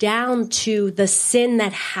boils down to the sin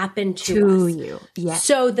that happened to us. You. Yes.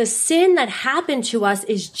 So the sin that happened to us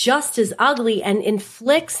is just as ugly and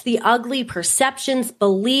inflicts the ugly perceptions,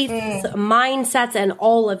 beliefs, mindsets, and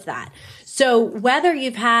all of that. So whether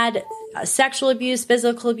you've had sexual abuse,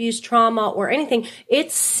 physical abuse, trauma, or anything,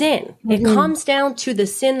 it's sin. It comes down to the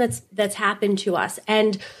sin that's happened to us.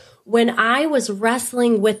 And when I was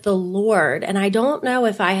wrestling with the Lord, and I don't know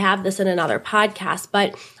if I have this in another podcast,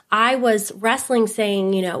 but I was wrestling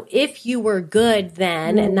saying, if you were good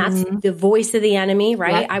then, and that's the voice of the enemy,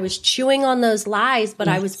 right? I was chewing on those lies, but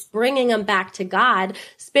I was bringing them back to God,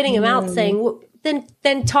 spitting them out, saying,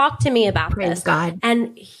 then talk to me about this. God.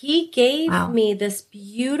 And he gave me this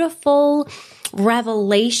beautiful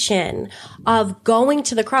revelation of going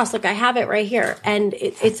to the cross. Look, I have it right here. And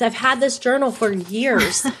I've had this journal for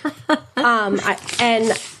years.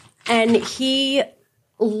 And he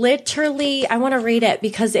literally, I want to read it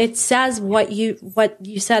because it says what you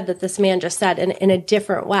said that this man just said in a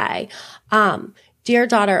different way. Dear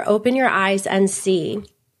daughter, open your eyes and see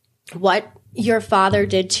what your father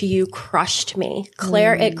did to you crushed me.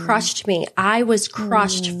 Claire, it crushed me. I was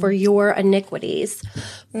crushed for your iniquities,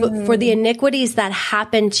 for the iniquities that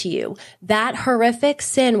happened to you. That horrific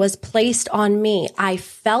sin was placed on me. I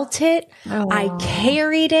felt it. I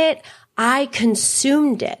carried it. I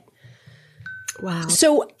consumed it. Wow.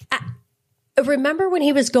 So remember when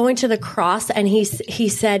he was going to the cross and he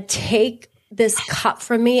said, take this cup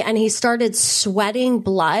from me, and he started sweating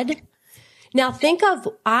blood. Now think of,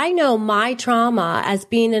 I know my trauma as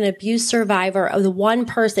being an abuse survivor of the one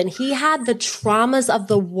person. He had the traumas of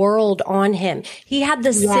the world on him. He had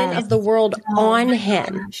the sin of the world on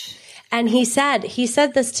him. Gosh. And he said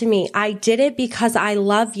this to me, I did it because I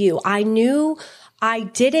love you. I knew I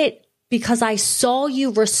did it because I saw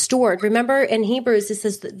you restored. Remember in Hebrews, it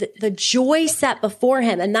says the joy set before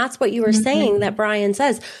him. And that's what you were saying that Brian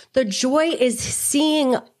says. The joy is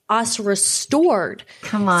seeing us restored.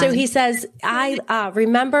 Come on. So he says, I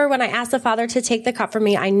remember when I asked the Father to take the cup from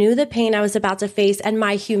me, I knew the pain I was about to face and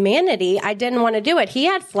my humanity. I didn't want to do it. He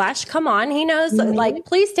had flesh. Come on. He knows, like,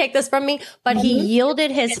 please take this from me. But he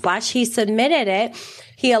yielded his flesh. He submitted it.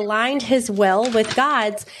 He aligned his will with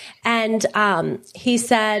God's. And he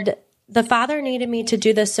said, the Father needed me to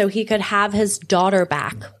do this so he could have his daughter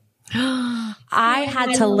back. I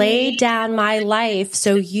had to lay down my life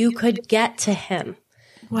so you could get to him.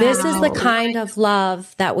 Wow. This is the kind of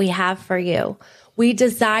love that we have for you. We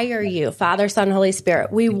desire you, Father, Son, Holy Spirit.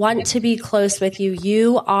 We want to be close with you.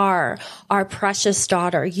 You are our precious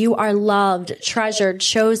daughter. You are loved, treasured,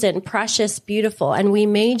 chosen, precious, beautiful. And we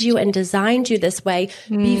made you and designed you this way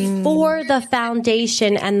before the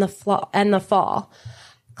foundation and the fall.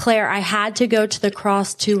 Claire, I had to go to the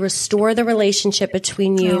cross to restore the relationship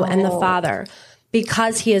between you and the Father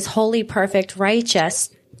because he is holy, perfect, righteous,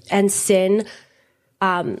 and sin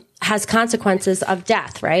has consequences of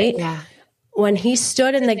death, right? Yeah. When he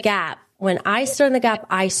stood in the gap, when I stood in the gap,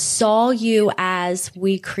 I saw you as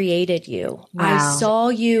we created you. Wow. I saw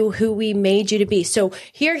you who we made you to be. So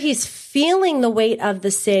here he's feeling the weight of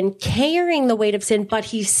the sin, carrying the weight of sin, but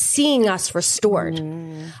he's seeing us restored.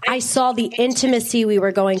 I saw the intimacy we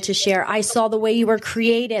were going to share. I saw the way you were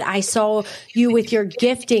created. I saw you with your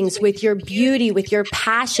giftings, with your beauty, with your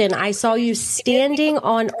passion. I saw you standing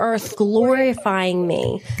on earth glorifying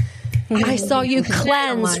me. I saw you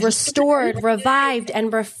cleansed, restored, revived,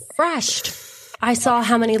 and refreshed. I saw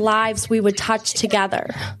how many lives we would touch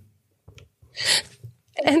together.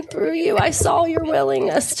 And through you, I saw your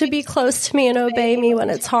willingness to be close to me and obey me when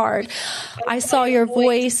it's hard. I saw your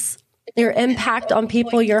voice, your impact on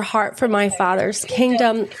people, your heart for my Father's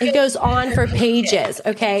kingdom. It goes on for pages,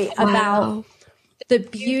 okay, about the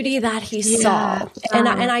beauty that he saw. And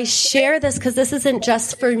I share this because this isn't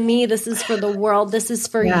just for me. This is for the world. This is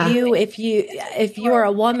for you. If you're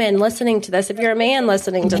a woman listening to this, if you're a man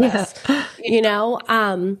listening to this, you know,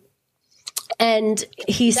 and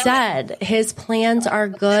he said his plans are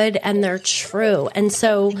good and they're true. And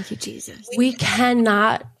so Thank you, Jesus. We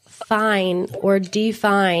cannot find or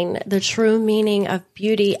define the true meaning of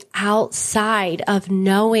beauty outside of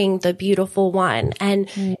knowing the beautiful one and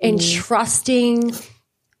entrusting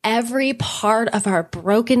every part of our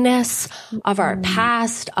brokenness, of our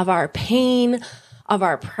past, of our pain, of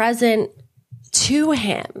our present to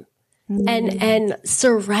him and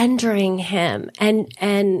surrendering him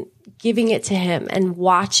and giving it to him and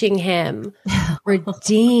watching him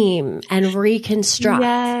redeem and reconstruct.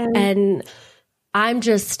 Yes. And I'm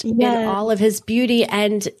just in all of his beauty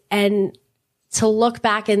and to look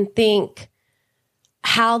back and think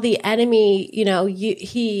how the enemy, you know,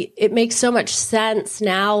 it makes so much sense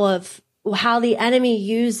now of how the enemy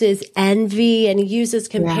uses envy and he uses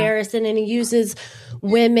comparison and he uses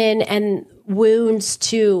women and wounds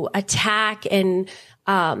to attack and,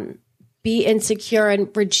 be insecure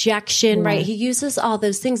and rejection, right? He uses all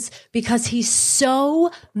those things because he's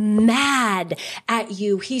so mad at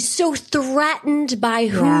you. He's so threatened by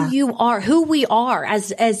who you are, who we are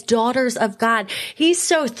as daughters of God. He's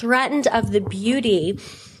so threatened of the beauty.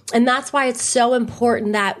 And that's why it's so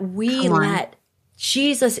important that we let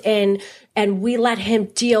Jesus in and we let him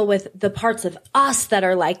deal with the parts of us that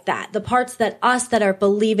are like that, the parts that are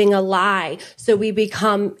believing a lie. So we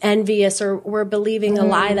become envious or we're believing a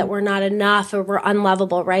lie that we're not enough or we're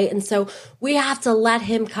unlovable, right? And so we have to let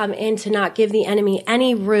him come in to not give the enemy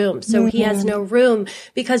any room. So he has no room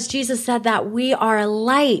because Jesus said that we are a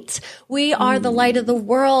light. We are the light of the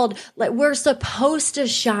world. Like we're supposed to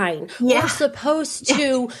shine. We're supposed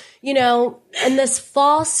to, you know, and this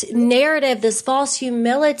false narrative, this false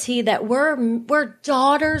humility that we're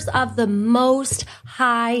daughters of the Most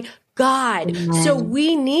High God. So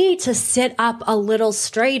we need to sit up a little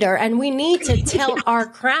straighter and we need to tilt our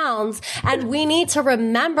crowns and we need to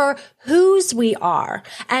remember whose we are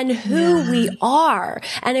and who we are.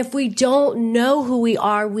 And if we don't know who we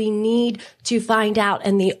are, we need to find out.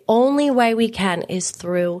 And the only way we can is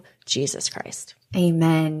through Jesus Christ.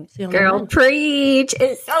 Amen. Girl, preach.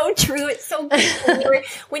 It's so true. It's so good.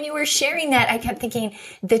 When you were sharing that, I kept thinking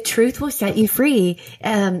the truth will set you free.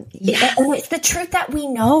 And it's the truth that we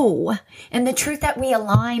know and the truth that we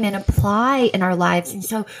align and apply in our lives. And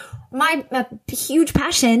so a huge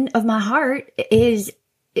passion of my heart is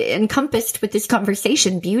encompassed with this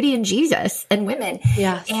conversation, beauty and Jesus and women.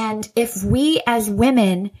 Yes. And if we as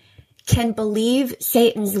women can believe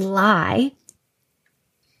Satan's lie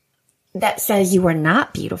that says you are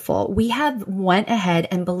not beautiful, we have went ahead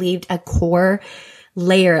and believed a core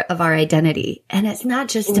layer of our identity. And it's not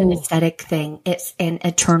just an aesthetic thing. It's an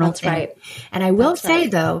eternal thing. Right. And I will say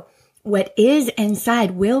though, what is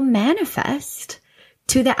inside will manifest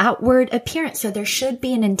to the outward appearance. So there should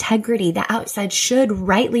be an integrity. The outside should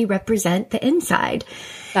rightly represent the inside.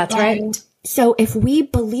 That's right. So if we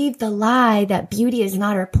believe the lie that beauty is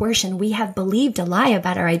not our portion, we have believed a lie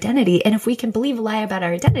about our identity. And if we can believe a lie about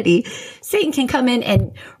our identity, Satan can come in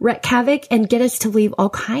and wreak havoc and get us to believe all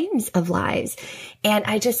kinds of lies. And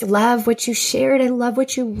I just love what you shared. I love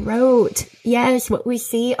what you wrote. Yes, what we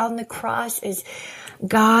see on the cross is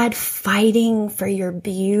God fighting for your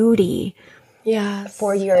beauty. Yes.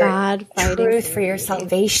 For your God truth, for your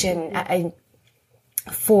salvation, that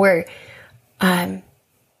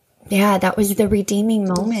was the redeeming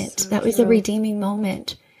moment. So that was a redeeming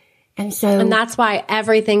moment. And that's why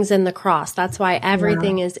everything's in the cross. That's why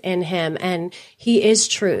everything is in him. And he is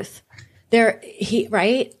truth.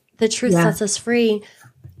 Right? The truth sets us free.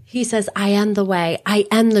 He says, I am the way. I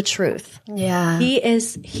am the truth. Yeah. He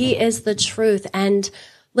is the truth. And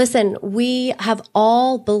listen, we have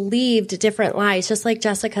all believed different lies. Just like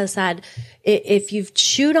Jessica said, if you've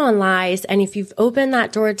chewed on lies and if you've opened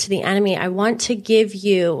that door to the enemy, I want to give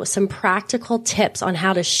you some practical tips on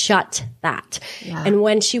how to shut that. Yeah. And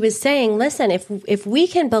when she was saying, listen, if we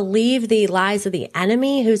can believe the lies of the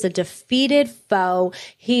enemy, who's a defeated foe,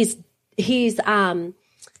 he's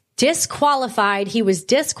disqualified. He was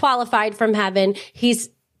disqualified from heaven. He's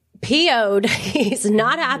PO'd. He's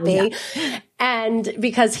not happy. Yeah. And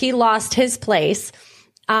because he lost his place,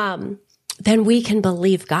 then we can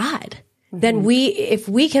believe God. Then if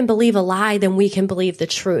we can believe a lie, then we can believe the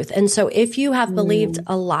truth. And so if you have believed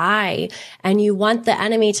a lie and you want the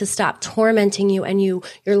enemy to stop tormenting you and you're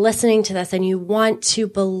listening to this and you want to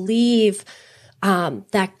believe,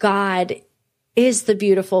 that God is the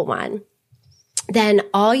beautiful one, then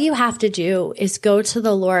all you have to do is go to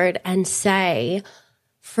the Lord and say,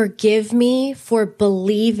 forgive me for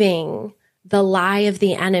believing the lie of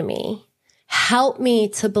the enemy. Help me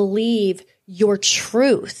to believe your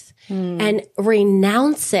truth and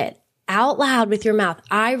renounce it out loud with your mouth.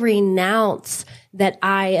 I renounce that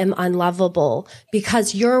I am unlovable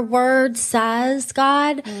because your word says,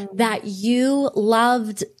 God, that you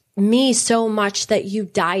loved me so much that you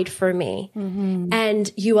died for me. And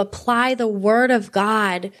you apply the word of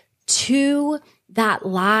God to that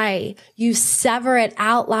lie. You sever it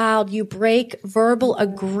out loud. You break verbal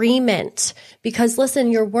agreement because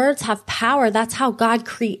listen, your words have power. That's how God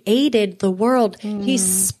created the world. He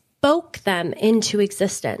spoke them into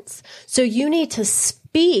existence. So you need to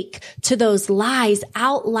speak to those lies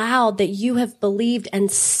out loud that you have believed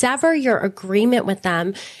and sever your agreement with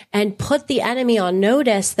them and put the enemy on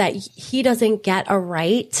notice that he doesn't get a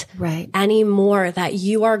right anymore, that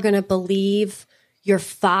you are going to believe your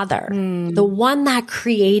Father, the one that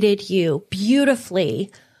created you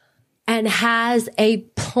beautifully and has a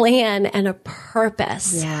plan and a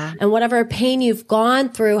purpose. Yeah. And whatever pain you've gone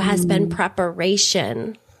through has been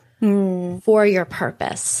preparation for your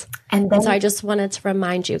purpose. And so I just wanted to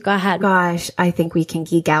remind you, go ahead. Gosh, I think we can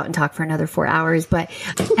geek out and talk for another 4 hours,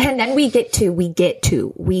 and then we get to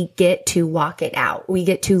walk it out. We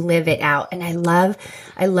get to live it out. And I love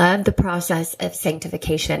the process of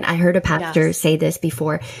sanctification. I heard a pastor say this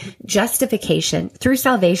before. Justification, through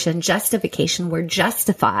salvation, justification, we're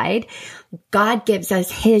justified. God gives us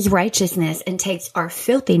his righteousness and takes our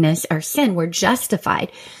filthiness, our sin. We're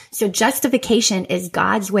justified. So justification is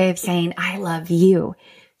God's way of saying, I love you.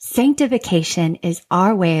 Sanctification is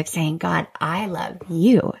our way of saying, God, I love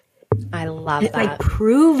you. I love it's that. Like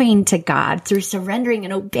proving to God through surrendering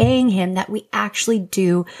and obeying him that we actually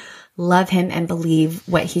do love him and believe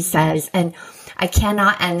what he says. And I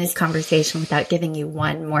cannot end this conversation without giving you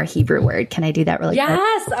one more Hebrew word. Can I do that really quick?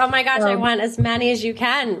 Yes. Oh my gosh. I want as many as you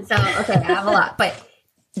can. So, okay, I have a lot, but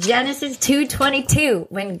Genesis 2:22,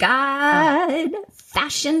 when God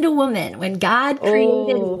fashioned a woman, when God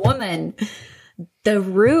created woman, the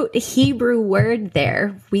root Hebrew word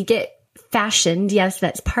there, we get fashioned. Yes,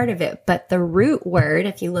 that's part of it. But the root word,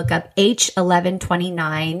 if you look up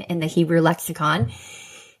H1129 in the Hebrew lexicon,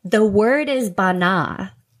 the word is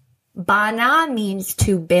bana. Bana means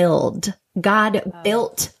to build. God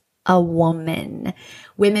built a woman.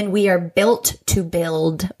 Women, we are built to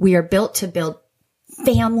build. We are built to build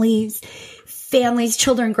families.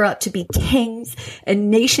 Children grow up to be kings and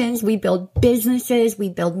nations. We build businesses. We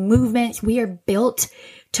build movements. We are built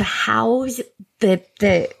to house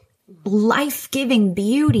the life-giving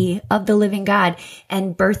beauty of the living God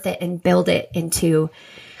and birth it and build it into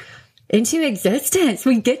existence.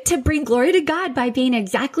 We get to bring glory to God by being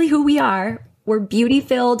exactly who we are. We're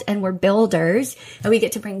beauty-filled and we're builders, and we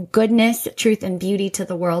get to bring goodness, truth, and beauty to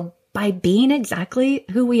the world by being exactly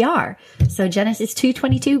who we are. So Genesis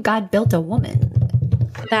 2:22, God built a woman.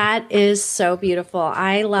 That is so beautiful.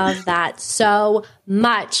 I love that so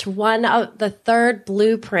much. One of the third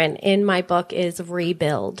blueprint in my book is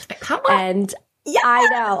rebuild. Come on. And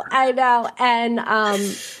I know. And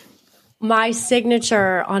my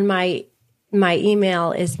signature on my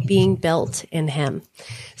email is being built in him.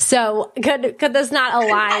 So could this not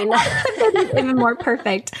align? Even more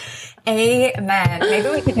perfect. Amen. Maybe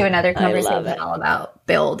we could do another conversation all about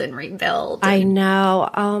build and rebuild. I know.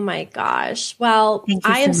 Oh my gosh. Well,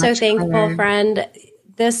 I am so thankful, friend.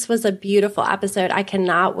 This was a beautiful episode. I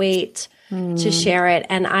cannot wait to share it.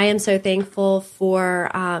 And I am so thankful for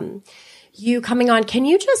you coming on. Can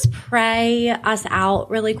you just pray us out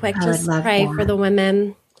really quick? Just pray for the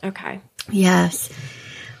women. Okay. Yes.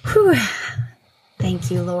 Whew. Thank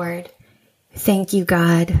you, Lord. Thank you,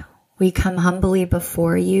 God. We come humbly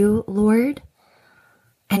before you, Lord,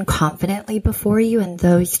 and confidently before you, and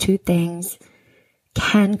those two things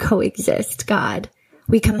can coexist, God.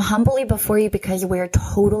 We come humbly before you because we're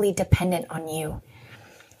totally dependent on you.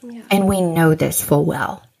 Yeah. And we know this full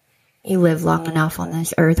well. You live long enough on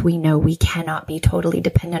this earth. We know we cannot be totally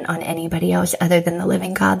dependent on anybody else other than the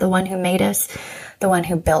living God, the one who made us, the one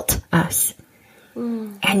who built us.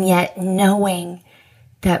 And yet knowing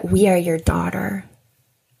that we are your daughter,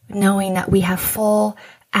 knowing that we have full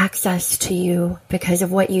access to you because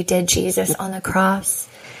of what you did, Jesus, on the cross,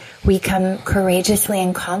 we come courageously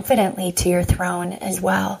and confidently to your throne as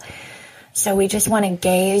well. So we just want to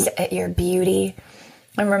gaze at your beauty.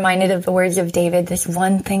 I'm reminded of the words of David. This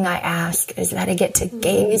one thing I ask is that I get to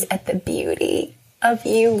gaze at the beauty of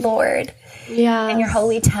you, Lord, in your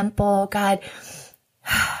holy temple. God,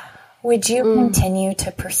 would you continue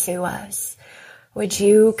to pursue us? Would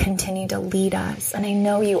you continue to lead us? And I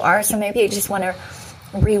know you are, so maybe I just want to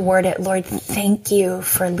reword it. Lord, thank you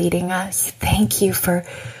for leading us. Thank you for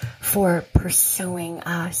pursuing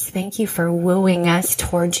us. Thank you for wooing us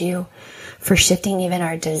towards you, for shifting even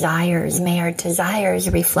our desires. May our desires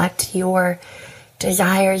reflect your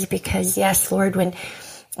desires, because yes, Lord,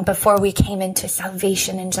 before we came into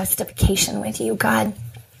salvation and justification with you, God,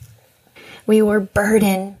 we were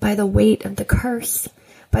burdened by the weight of the curse,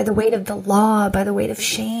 by the weight of the law, by the weight of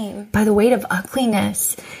shame, by the weight of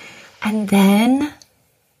ugliness. And then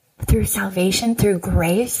through salvation, through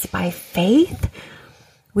grace, by faith,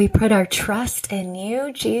 we put our trust in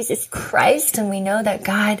you, Jesus Christ, and we know that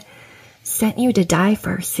God sent you to die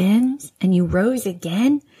for our sins, and you rose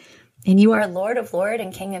again, and you are Lord of Lords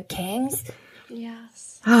and King of Kings.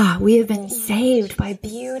 Yes. We have been saved by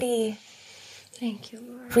beauty. Thank you,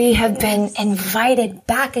 Lord. We have been invited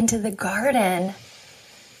back into the garden,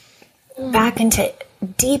 back into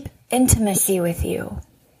deep intimacy with you.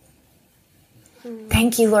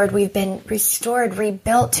 Thank you, Lord. We've been restored,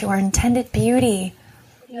 rebuilt to our intended beauty.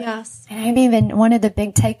 Yes. And I'm even, one of the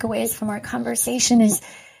big takeaways from our conversation is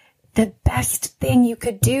the best thing you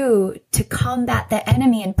could do to combat the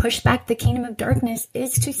enemy and push back the kingdom of darkness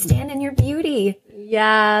is to stand in your beauty.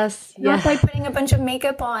 Yes. Not by putting a bunch of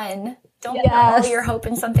makeup on. Don't put all your hope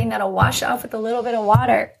in something that'll wash off with a little bit of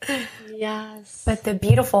water. Yes. But the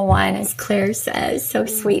beautiful one, as Claire says so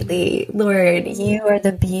sweetly, Lord, you are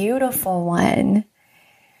the beautiful one.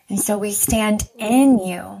 And so we stand in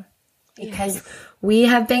you because we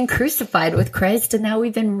have been crucified with Christ, and now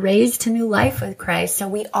we've been raised to new life with Christ. So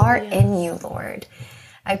we are in you, Lord.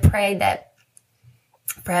 I pray that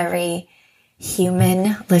for every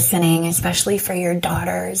human listening, especially for your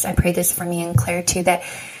daughters, I pray this for me and Claire too, that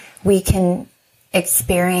we can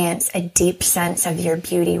experience a deep sense of your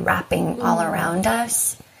beauty wrapping all around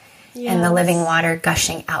us and the living water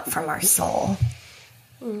gushing out from our soul.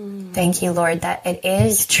 Thank you, Lord, that it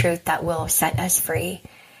is truth that will set us free.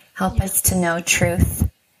 Help us to know truth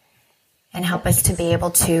and help us to be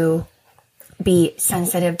able to be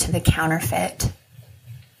sensitive to the counterfeit.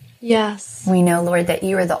 Yes. We know, Lord, that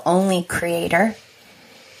you are the only creator.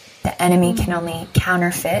 The enemy can only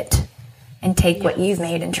counterfeit and take what you've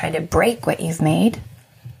made and try to break what you've made.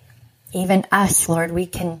 Even us, Lord, we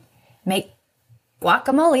can make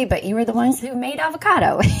guacamole, but you were the ones who made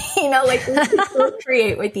avocado. We can still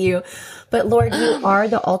create with you. But Lord, you are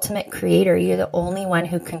the ultimate creator. You're the only one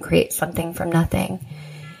who can create something from nothing.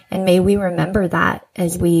 And may we remember that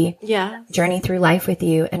as we journey through life with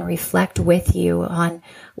you and reflect with you on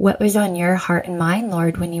what was on your heart and mind,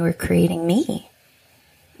 Lord, when you were creating me.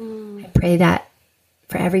 I pray that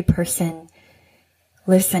for every person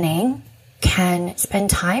listening can spend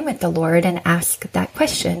time with the Lord and ask that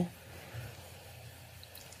question.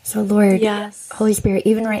 So Lord, Holy Spirit,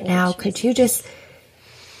 even right now, could you just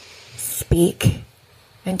speak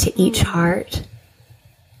into each heart?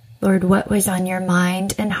 Lord, what was on your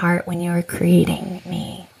mind and heart when you were creating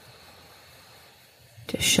me?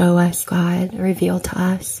 Just show us, God, reveal to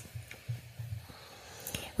us.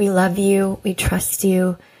 We love you. We trust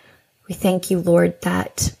you. We thank you, Lord,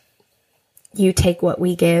 that you take what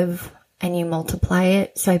we give and you multiply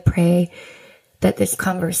it. So I pray that this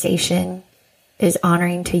conversation is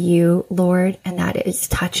honoring to you, Lord, and that it is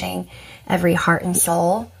touching every heart and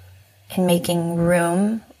soul and making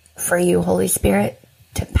room for you, Holy Spirit,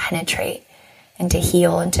 to penetrate and to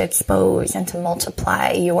heal and to expose and to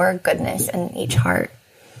multiply your goodness in each heart.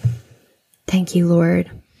 Thank you, Lord.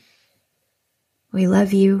 We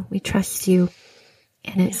love you. We trust you.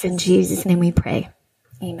 And it's in Jesus' name we pray.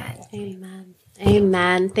 Amen. Amen.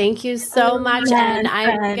 Amen. Thank you so much. And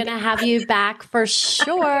I'm going to have you back for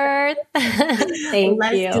sure. Thank you.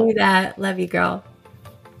 Let's do that. Love you, girl.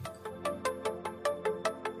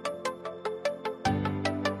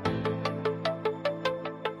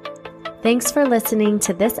 Thanks for listening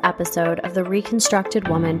to this episode of the Reconstructed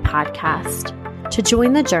Woman podcast. To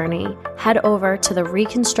join the journey, head over to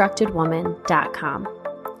thereconstructedwoman.com.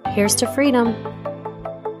 Here's to freedom.